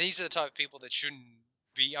 and these are the type of people that shouldn't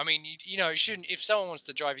be. I mean, you shouldn't. If someone wants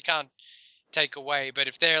to drive, you can't take away. But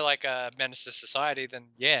if they're like a menace to society, then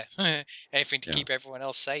yeah, anything to Yeah. keep everyone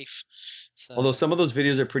else safe. So Although some of those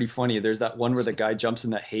videos are pretty funny. There's that one where the guy jumps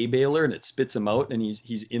in that hay baler and it spits him out, and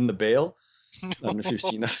he's in the bale. I don't know if you've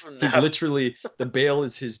seen that. He's No. literally the bale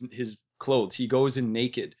is his clothes. He goes in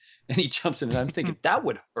naked and he jumps in, and I'm thinking that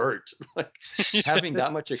would hurt. Like having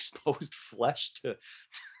that much exposed flesh to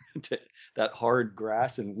that hard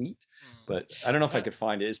grass and wheat. But I don't know if I Uh, could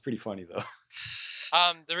find it. It's pretty funny though.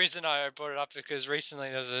 the reason I brought it up because recently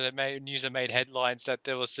there was news that made headlines that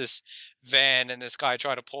there was this van and this guy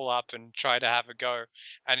tried to pull up and try to have a go,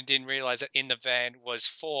 and didn't realize that in the van was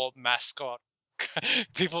 4 mascot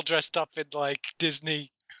people dressed up in like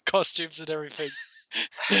Disney costumes and everything.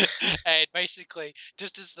 And basically,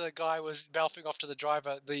 just as the guy was mouthing off to the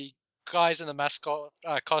driver, the guys in the mascot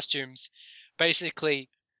costumes basically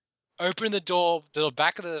opened the door to the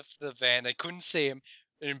back of the van. They couldn't see him,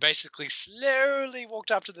 and basically slowly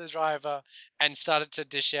walked up to the driver and started to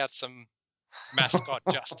dish out some mascot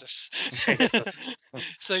justice. Jesus.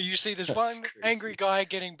 So you see this That's one angry crazy. guy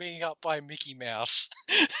getting beat up by Mickey Mouse.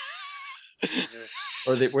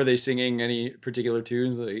 Or were they singing any particular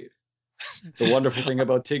tunes? Like the wonderful thing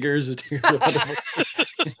about Tiggers, the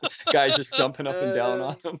wonderful guys just jumping up and down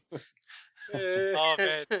on them. Oh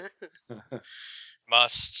man,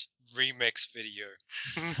 must remix video.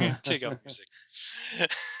 Tigger music.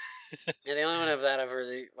 Yeah, the only one of that I've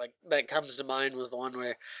really like that comes to mind was the one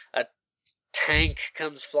where a tank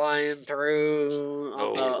comes flying through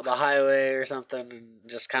on Oh, the highway or something and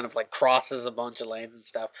just kind of like crosses a bunch of lanes and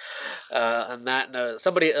stuff. And that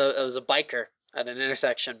somebody it was a biker at an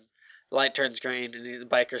intersection. Light turns green and the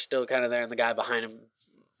biker's still kind of there, and the guy behind him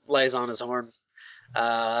lays on his horn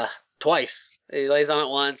uh, twice. He lays on it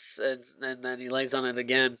once, and then he lays on it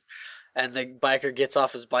again, and the biker gets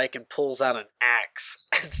off his bike and pulls out an axe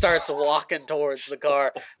and starts walking towards the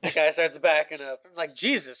car. The guy starts backing up. I'm like,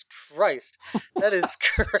 Jesus Christ, that is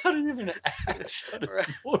how crazy. do you even axe on his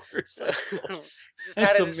motorcycle? Just had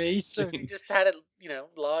That's it. He amazing. just had it,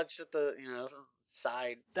 lodged at the,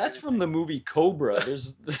 side That's kind of from the movie Cobra.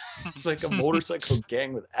 There's like a motorcycle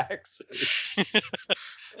gang with axes.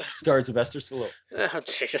 Stars Sylvester Stallone. Oh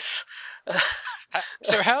Jesus.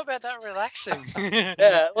 So how about that relaxing?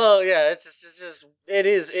 Yeah, well, yeah, it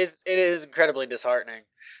is incredibly disheartening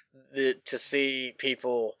to see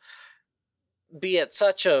people be at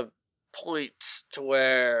such a point to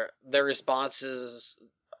where the responses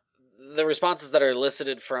that are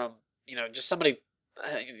elicited from just somebody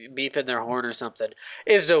beeping their horn or something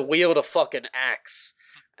is to wield a fucking axe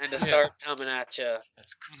and to Yeah. start coming at you,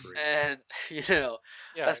 That's crazy. and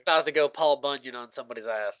Yeah. that's about to go Paul Bunyan on somebody's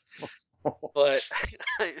ass. But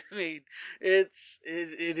I mean, it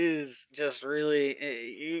is just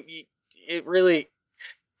really it really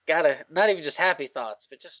gotta not even just happy thoughts,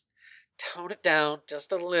 but just tone it down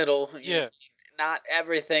just a little. Yeah. Not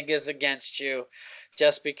everything is against you,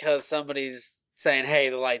 just because somebody's saying, "Hey,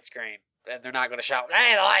 the light's green," and they're not going to shout,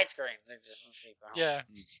 "Hey, the light's green." They're just going to keep their Yeah.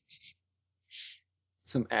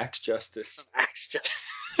 Some axe some justice. axe just.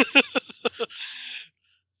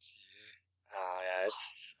 Oh yeah,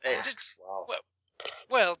 Just Axe. Wow. well,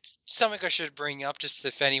 well, something I should bring up, just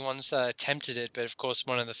if anyone's attempted it. But of course,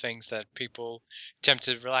 one of the things that people attempt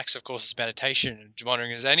to relax, of course, is meditation. And I'm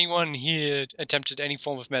wondering, has anyone here attempted any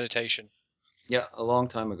form of meditation? Yeah, a long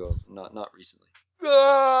time ago. Not recently.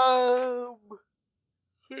 um,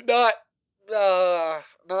 not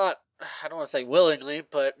not I don't want to say willingly,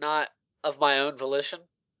 but not of my own volition.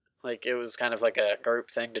 Like it was kind of like a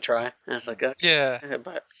group thing to try. And it's like, okay, Yeah.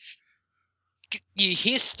 but You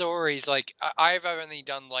hear stories like I've only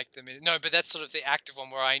done like the minute. No, but that's sort of the active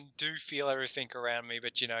one where I do feel everything around me,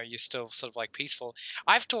 but you're still sort of like peaceful.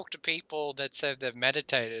 I've talked to people that said they've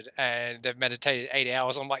meditated and they've meditated 8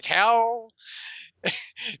 hours. I'm like, how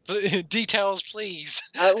Details, please.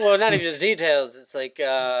 Well, not even just details. It's like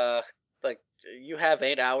you have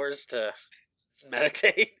 8 hours to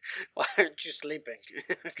meditate. Why aren't you sleeping?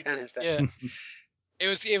 Kind of thing. Yeah. It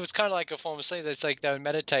was kind of like a form of sleep. It's like they would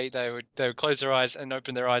meditate, they would close their eyes and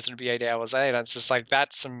open their eyes, and it'd be 8 hours later. It's just like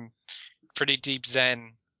that's some pretty deep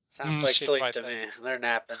Zen Sounds like shit sleep right to me. there. They're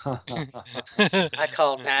napping. But I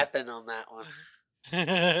call napping on that one.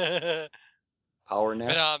 Power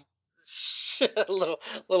nap. a little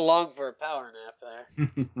long for a power nap there.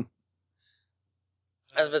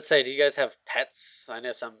 I was about to say, do you guys have pets? I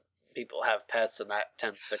know some people have pets, and that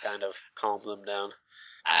tends to kind of calm them down.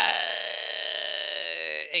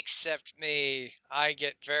 Except me, I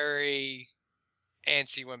get very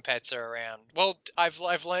antsy when pets are around. Well,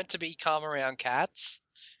 I've learned to be calm around cats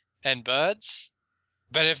and birds,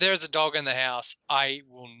 but if there's a dog in the house, I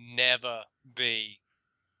will never be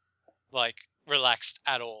like relaxed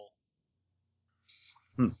at all.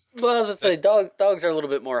 Well, I was gonna say, That's dogs are a little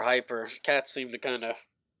bit more hyper. Cats seem to kind of,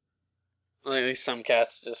 at least some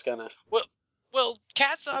cats just kind of. well,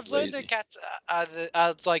 cats. I've learned Lazy. that cats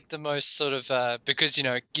are like the most sort of because you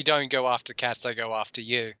don't go after cats; they go after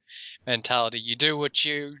you. Mentality. You do what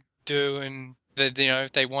you do, and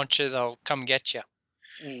if they want you, they'll come get you.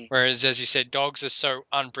 Whereas, as you said, dogs are so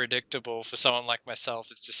unpredictable for someone like myself.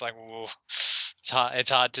 It's just like, whoa,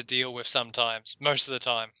 it's hard to deal with sometimes. Most of the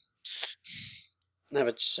time. How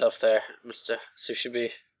about yourself there, Mr. Sushi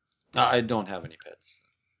Bee? I don't have any pets.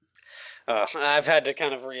 I've had to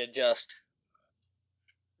kind of readjust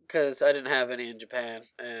because I didn't have any in Japan,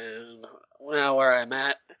 and now where I'm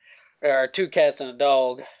at, there are 2 cats and a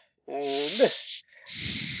dog, and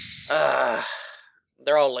uh,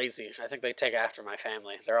 they're all lazy. I think they take after my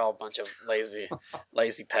family. They're all a bunch of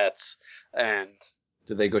lazy pets, and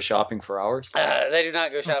Do they go shopping for hours? they do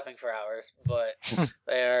not go shopping for hours, but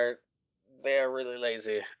they are they are really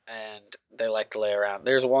lazy and they like to lay around.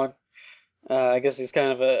 There's one. I guess he's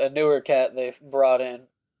kind of a newer cat they've brought in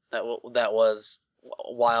that was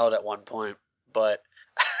wild at one point, but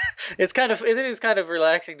it is kind of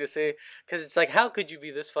relaxing to see because it's like, how could you be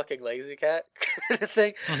this fucking lazy, cat? Kind of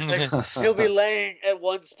thing. Like, he'll be laying at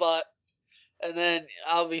one spot, and then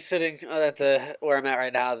I'll be sitting at the where I'm at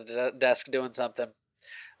right now, the desk, doing something,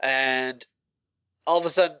 and all of a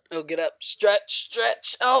sudden he'll get up, stretch,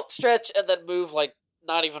 and then move like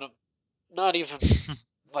not even not even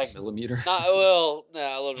like Millimeter. not well, no,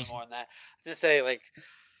 a little bit more than that. I was gonna say like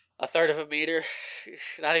a third of a meter,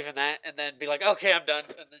 not even that, and then be like, okay, I'm done,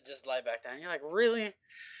 and then just lie back down. You're like, really,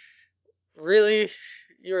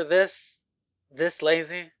 you're this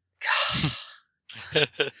lazy?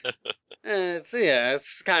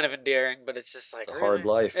 It's kind of endearing, but it's just like, It's a hard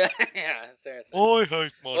really, life. yeah, seriously. I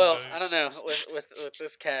hate Mondays. Well, I don't know. With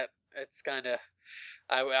this cat, it's kind of.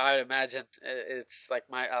 I would imagine it's like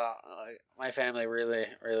my family really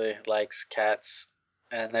likes cats,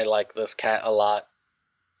 and they like this cat a lot.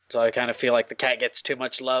 So I kind of feel like the cat gets too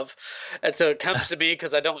much love, and so it comes to me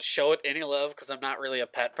because I don't show it any love because I'm not really a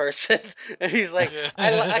pet person. And he's like,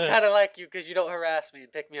 I kind of like you because you don't harass me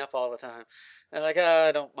and pick me up all the time. And like,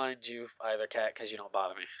 I don't mind you either, cat, because you don't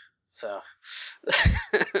bother me. So,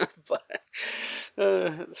 but,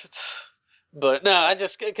 but no, I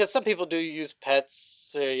just because some people do use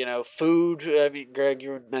pets, food. I mean, Greg,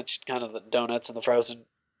 you mentioned kind of the donuts and the frozen.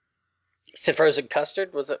 Is it frozen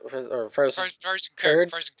custard? Was it or frozen Frozen curd?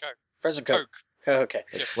 Frozen Coke. Frozen Coke. Coke. Oh, okay,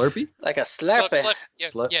 Like Yeah. Slurpee? like a slurpee. Yeah.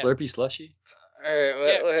 Slurpee slushy?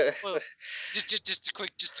 Yeah. Well, just a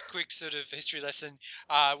quick sort of history lesson.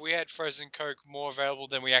 We had frozen Coke more available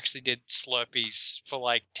than we actually did Slurpees for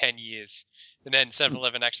like 10 years, and then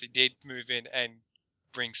 7-Eleven actually did move in and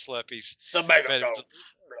bring Slurpees, The Mega but Coke.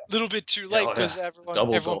 a little bit too Yeah, late oh, because yeah. everyone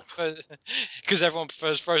Double everyone gulp. prefers because everyone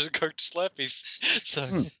prefers frozen Coke to Slurpees.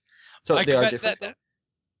 So So I they are that different, that, though?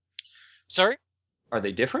 that sorry. Are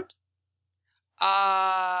they different?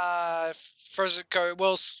 Frozen Coke.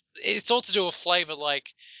 Well, it's all to do with flavor.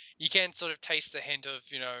 Like, you can sort of taste the hint of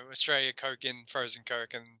Australia Coke in frozen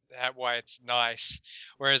Coke, and that why it's nice.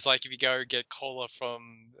 Whereas, like, if you go get cola from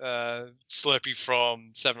Slurpee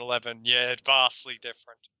from 7-Eleven, yeah, it's vastly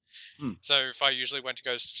different. So if I usually went to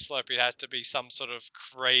go Slurpee, it had to be some sort of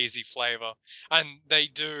crazy flavor, and they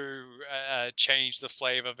do change the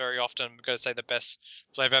flavor very often. Because say the best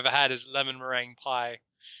flavor I've ever had is lemon meringue pie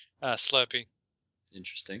Slurpee.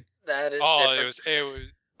 Interesting. That is Oh,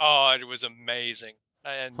 different. it was amazing,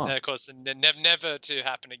 and Huh. of course, never to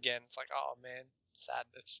happen again. It's like, oh man,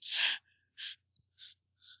 sadness.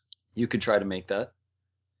 You could try to make that.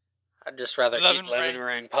 I'd just rather eat Lemon lemon meringue.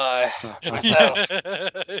 meringue pie myself.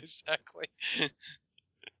 Exactly.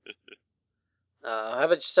 How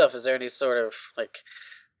about yourself? Is there any sort of like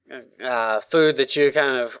food that you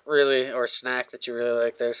kind of really, or snack that you really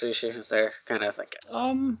like there, Sushi? Is there kind of like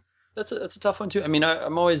That's a tough one too. I mean,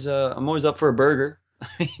 I'm always up for a burger. I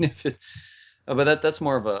mean, if it, but that's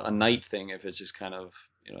more of a night thing. If it's just kind of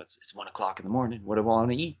it's 1 o'clock in the morning. What do I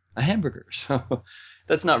want to eat? A hamburger. So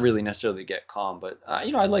that's not really necessarily get calm. But I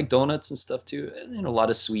like donuts and stuff too. And, a lot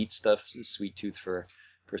of sweet stuff, sweet tooth for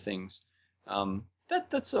things.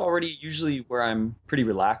 That's already usually where I'm pretty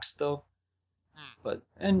relaxed though. Hmm. But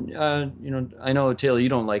and I know Taylor, you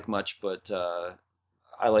don't like much, but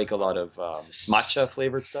I like a lot of matcha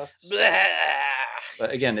flavored stuff. So, Blah.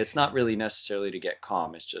 but again, it's not really necessarily to get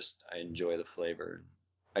calm. It's just I enjoy the flavor.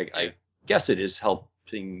 Yeah. I guess it is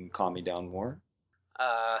helping calm me down more.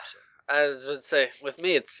 Uh, So I would say with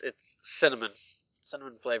me, it's cinnamon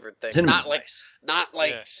flavored things. cinnamon's nice. Not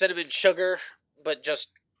like Yeah. cinnamon sugar, but just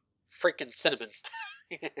freaking cinnamon.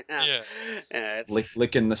 Yeah, Yeah. it's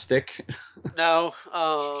Licking the stick. no,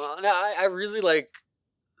 no. I really like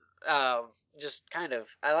um, just kind of.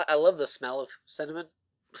 I love the smell of cinnamon,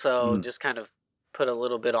 so Mm. just kind of put a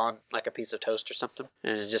little bit on like a piece of toast or something,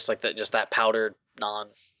 and it's just like that, just that powdered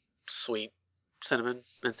non-sweet cinnamon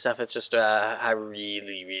and stuff. It's just I really,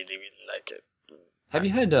 really, really like it. Have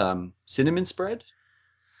you had cinnamon spread?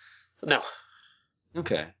 No,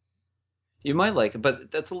 Okay. You might like it, but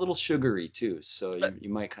that's a little sugary too, so but you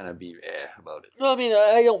might kind of be about it. well, I mean,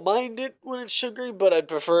 I don't mind it when it's sugary, but I'd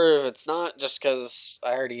prefer if it's not, just because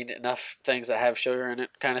I already eat enough things that have sugar in it,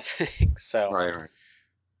 kind of thing. So, Right, right.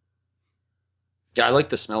 Yeah, I like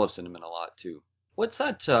the smell of cinnamon a lot too. What's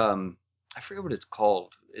that? I forget what it's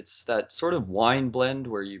called. It's that sort of wine blend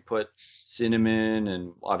where you put cinnamon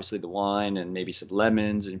and obviously the wine and maybe some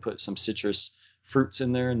lemons and you put some citrus fruits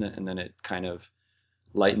in there and then it kind of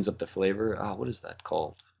lightens up the flavor. What is that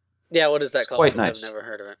called? yeah, what is that It's called? quite Because I've nice. never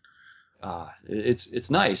heard of it. It's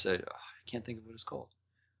nice. I can't think of what it's called.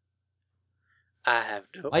 I have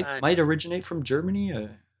no Might idea. originate from Germany.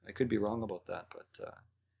 I could be wrong about that, but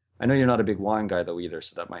I know you're not a big wine guy though either,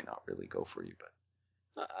 so that might not really go for you.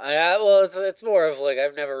 But Well, it's more of like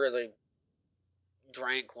I've never really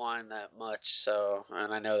drank wine that much, so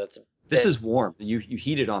and I know that's a this bit. is warm. You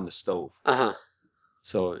heat it on the stove, Uh huh.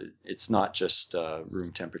 so it's not just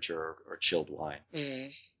room temperature or chilled wine.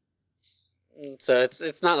 Mm. So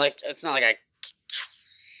it's not like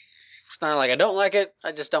I don't like it.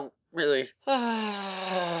 I just don't really.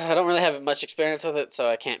 I don't really have much experience with it, so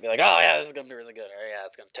I can't be like, oh yeah, this is gonna be really good, or yeah,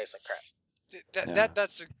 it's gonna taste like crap. Yeah.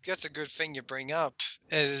 That's a good thing you bring up.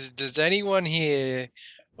 Does anyone here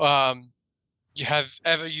um you have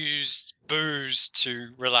ever used booze to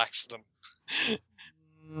relax them?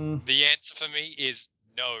 Mm, The answer for me is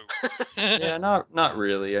no. yeah, not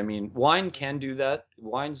really. I mean, wine can do that.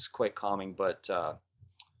 Wine's quite calming, but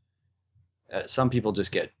some people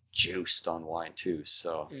just get juiced on wine too.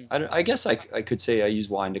 So Mm. I guess I could say I use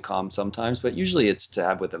wine to calm sometimes, but usually it's to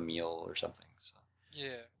have with a meal or something. So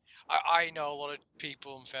Yeah. I know a lot of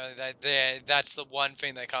people and family that that's the one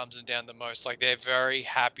thing that calms them down the most. Like they're very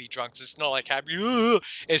happy drunks. It's not like happy. "Ugh."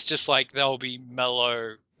 It's just like they'll be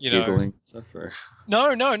mellow, you know. giggling and stuff. Or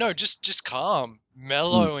No, no, no, just calm, Mm.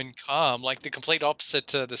 mellow and calm. Like the complete opposite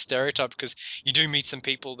to the stereotype, because you do meet some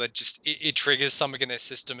people that just it triggers something in their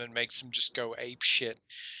system and makes them just go ape shit,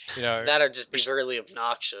 you know. That'd just be Which really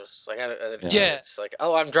obnoxious. Like Yeah, yeah, it's like,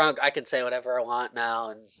 oh, I'm drunk. I can say whatever I want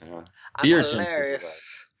now, and yeah. I'm Beer tends to do that.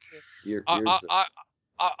 hilarious. Beer's I, the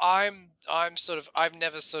I, I'm sort of I've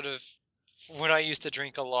never sort of when I used to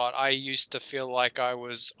drink a lot, I used to feel like I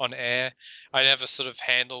was on air. I never sort of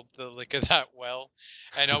handled the liquor that well,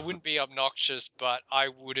 and I wouldn't be obnoxious, but I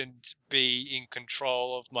wouldn't be in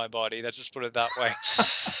control of my body. Let's just put it that way.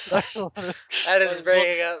 That's a lot of- That is that's a lot-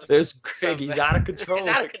 bringing up There's Greg. some. He's out of He's control.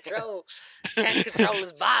 out of control. Can't control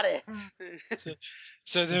his body. so,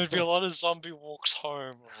 so there would be a lot of zombie walks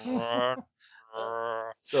home.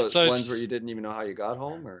 So So ones where it's you didn't even know how you got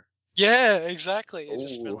home, or yeah, exactly. It's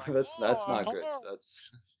just been oh, like, that's oh, not good. hello. That's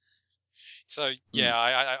So hmm. yeah,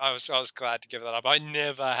 I was glad to give that up. I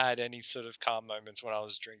never had any sort of calm moments when I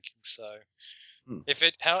was drinking. So Hmm. if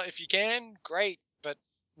you can, great, but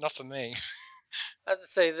not for me. I have to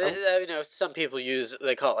say I, that some people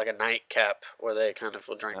they call it like a nightcap, where they kind of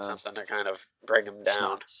will drink uh, something to kind of bring them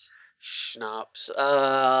down. schnapps. Schnapps.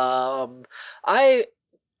 I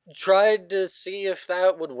tried to see if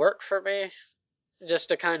that would work for me, just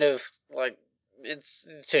to kind of like it's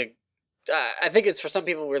to. I think it's for some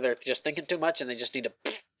people where they're just thinking too much and they just need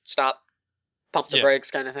to stop, pump the Yeah, brakes,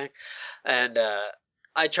 kind of thing. And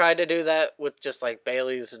I tried to do that with just like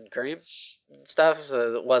Bailey's and cream and stuff.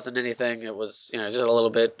 So it wasn't anything. It was just a little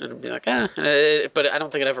bit, and it'd be like but I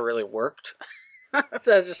don't think it ever really worked.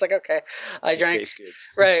 So I was just like, okay, I Just drank. tastes good.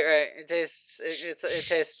 Right. It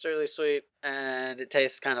tastes really sweet, and it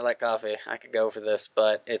tastes kind of like coffee. I could go for this,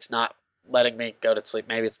 but it's not letting me go to sleep.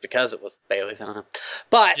 Maybe it's because it was Bailey's. I don't know,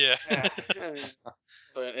 but Yeah. I mean,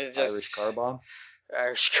 but it's Irish just car bomb.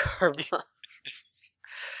 Irish Car Bomb.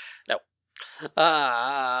 No.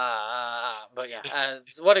 But yeah.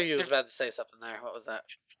 So one of you was about to say something there. What was that?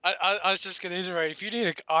 I was just gonna iterate. If you need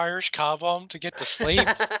an Irish car bomb to get to sleep,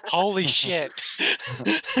 holy shit!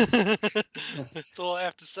 That's all I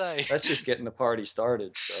have to say. That's just getting the party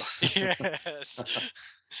started. So. Yes.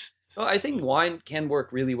 No, I think wine can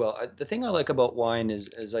work really well. The thing I like about wine is,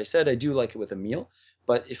 as I said, I do like it with a meal.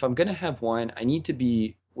 But if I'm going to have wine, I need to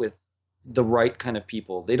be with the right kind of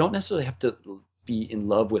people. They don't necessarily have to be in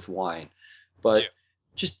love with wine, Yeah. but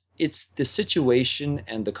just it's the situation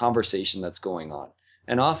and the conversation that's going on.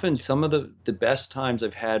 And often, Yeah. some of the best times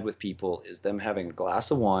I've had with people is them having a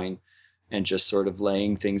glass of wine and just sort of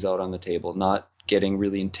laying things out on the table, not getting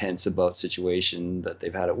really intense about situation that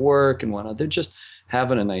they've had at work and whatnot. They're just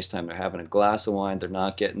having a nice time. They're having a glass of wine. They're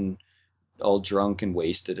not getting all drunk and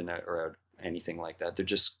wasted or anything like that. They're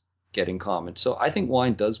just getting calm. And so I think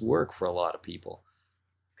wine does work for a lot of people.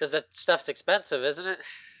 Because that stuff's expensive, isn't it?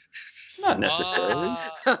 Not necessarily.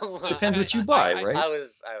 Depends what you buy, right? I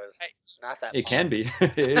was I not that It can fast.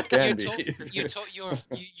 be. It can be.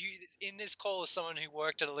 you in this call as someone who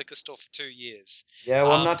worked at a liquor store for 2 years. Yeah,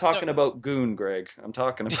 well, I'm not No, talking about goon, Greg. I'm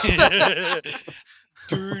talking about.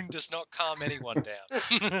 goon does not calm anyone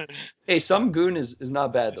down. Hey, some goon is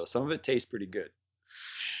not bad though. Some of it tastes pretty good.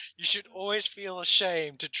 You should always feel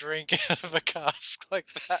ashamed to drink out of a cask like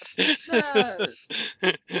Nah,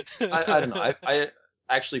 that. I don't know. I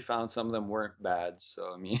actually found some of them weren't bad.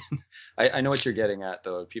 So I mean, I know what you're getting at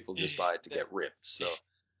though. People just buy it to get ripped. So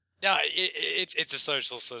No, it's a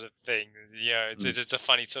social sort of thing. You know, mm. it's a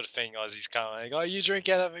funny sort of thing. Aussies come like, oh, you drink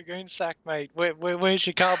out of a green sack, mate. Where's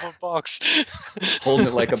your cardboard box? Holding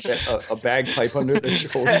it like a bagpipe under their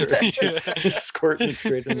shoulder, Yeah. squirting it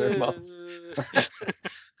straight in their mouth.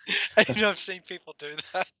 I've seen people do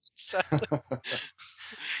that. Sadly.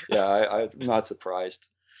 Yeah, I'm not surprised.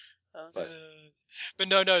 But But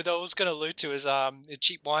no, that I was going to allude to is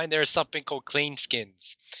cheap wine. There is something called clean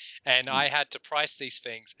skins, and mm, I had to price these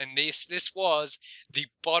things, and this was the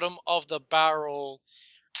bottom of the barrel,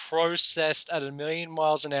 processed at 1,000,000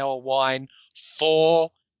 miles an hour wine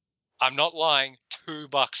for, I'm not lying,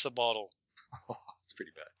 $2 a bottle. it's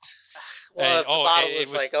pretty bad. Well, And if the bottle it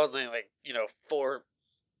was like was only like 440.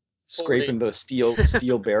 Scraping the steel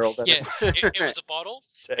barrel that yeah, it was it was a bottle,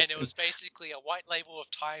 set and it in. was basically a white label of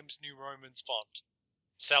Times New Roman's font.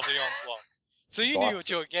 Sauvignon Blanc. So It's you knew what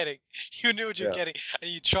awesome. you were getting. You knew what you were Yeah. getting, and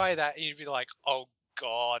you try that, and you'd be like, "Oh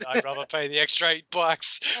God, I'd rather pay the extra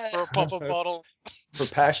 $8 for a pop of bottle." For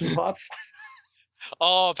passion pop,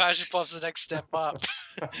 Oh, Passion Pop's the next step up.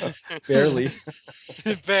 barely.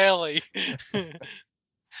 Barely.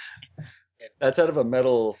 That's out of a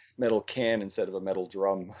metal can instead of a metal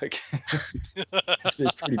drum. Like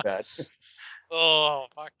it's pretty bad. Oh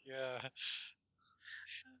fuck yeah.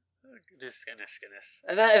 Goodness.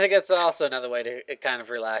 And I think that's also another way to it kind of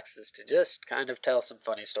relaxes to just kind of tell some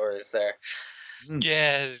funny stories there. Mm.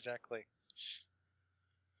 Yeah, exactly.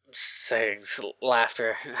 Sayings,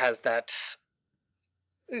 laughter has that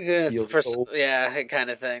Heal the soul. yeah, kind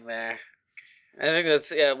of thing there. I think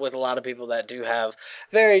that's with a lot of people that do have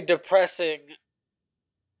very depressing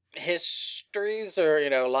histories or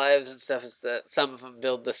lives and stuff. Is that some of them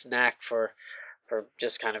build this knack for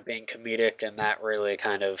just kind of being comedic, and that really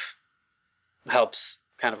kind of helps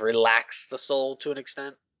kind of relax the soul to an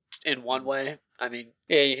extent in one Mm. way. I mean,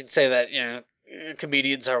 yeah, you can say that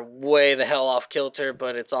comedians are way the hell off kilter,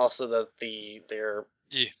 but it's also that their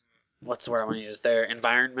Yeah. what's the word I want to use? Their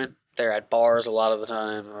environment. They're at bars a lot of the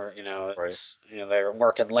time, or Right. it's they're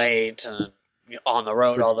working late and on the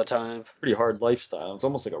road all the time. Pretty hard lifestyle. It's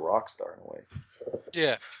almost like a rock star in a way.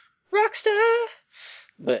 Yeah. Rockstar.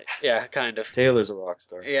 But yeah, kind of. Taylor's a rock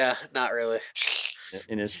star Yeah, not really.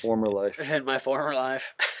 in his former life. In my former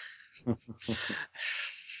life.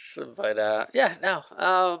 But yeah,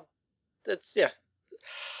 no. That's yeah.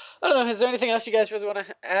 I don't know. Is there anything else you guys really want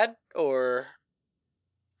to add, or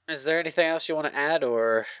is there anything else you want to add,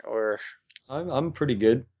 or I'm pretty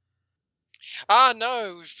good.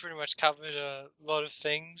 No, we've pretty much covered a lot of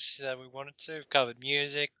things that we wanted to. We've covered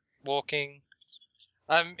music, walking.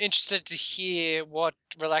 I'm interested to hear what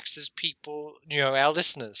relaxes people, our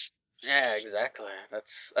listeners. yeah, exactly.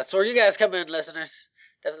 That's where you guys come in, listeners.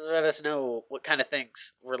 Definitely let us know what kind of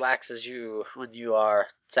things relaxes you when you are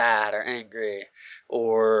sad or angry,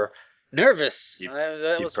 or Nervous. De-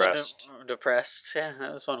 That was one. depressed. Depressed. Yeah,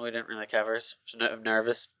 that was one we didn't really cover.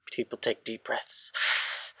 Nervous. People take deep breaths.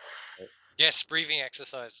 Yes, breathing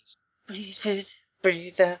exercises. Breathe in,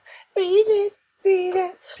 breathe out, breathe in, breathe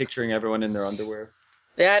out. Picturing everyone in their underwear.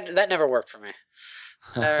 Yeah, that never worked for me.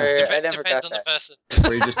 I never Depends got on that. the person.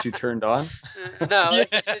 Were you just too turned on? No,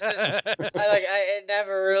 it's just it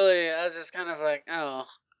never really. I was just kind of like, oh,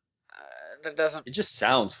 that doesn't. It just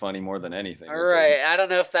sounds funny more than anything. All It right, doesn't I don't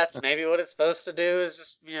know if that's maybe what it's supposed to do is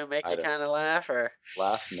just make I you don't kind of laugh or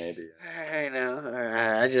laugh maybe. I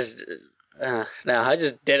know. I just no, I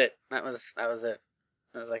just did it. That was it.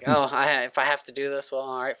 I was like, oh, if I have to do this, well,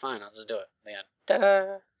 all right, fine, I'll just do it. The end.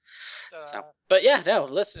 Ta-da. So, but yeah, no,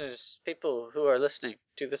 listeners, people who are listening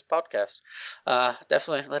to this podcast,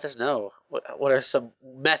 definitely let us know what are some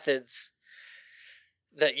methods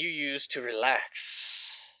that you use to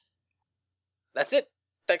relax. That's it.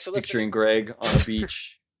 Thanks for listening. Picturing Greg on a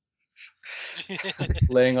beach,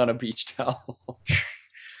 laying on a beach towel,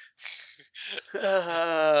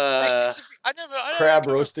 I never crab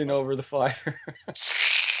come roasting across- over the fire.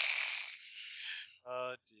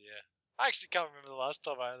 Oh dear. I actually can't remember the last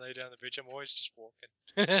time I lay down on the beach. I'm always just walking.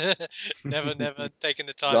 never taking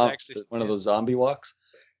the time to actually. One of those zombie walks.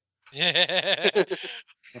 Yeah.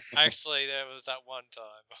 Actually, there was that one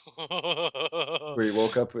time. Where you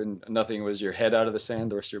woke up and nothing was your head out of the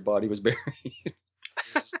sand, the rest of your body was buried,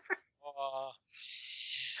 Oh.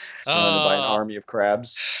 surrounded by an army of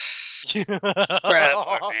crabs. Crab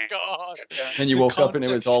Oh army. God! And you The woke up and it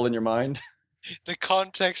was context- all in your mind. The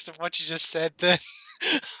context of what you just said then.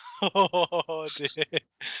 Oh dear.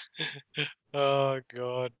 Oh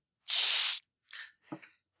God.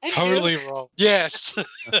 Totally Anywho, wrong. Yes.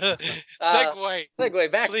 Segway.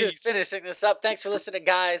 segue back to Please. finishing this up. Thanks for listening,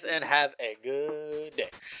 guys, and have a good day.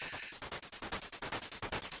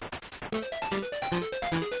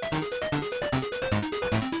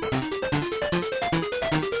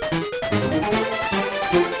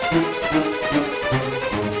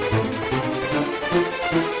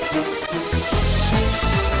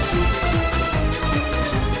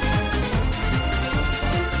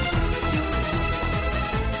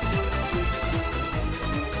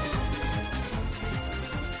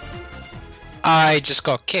 I just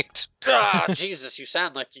got kicked. Ah, Jesus, you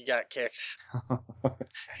sound like you got kicked.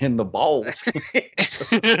 In the balls.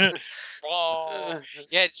 Oh,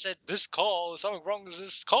 yeah, it said this call. Something wrong with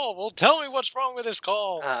this call. Well, tell me what's wrong with this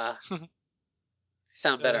call.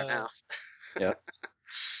 Sound better now. Yeah.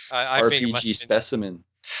 I think it must RPG have been specimen.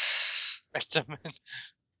 specimen.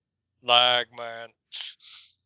 Lag, man.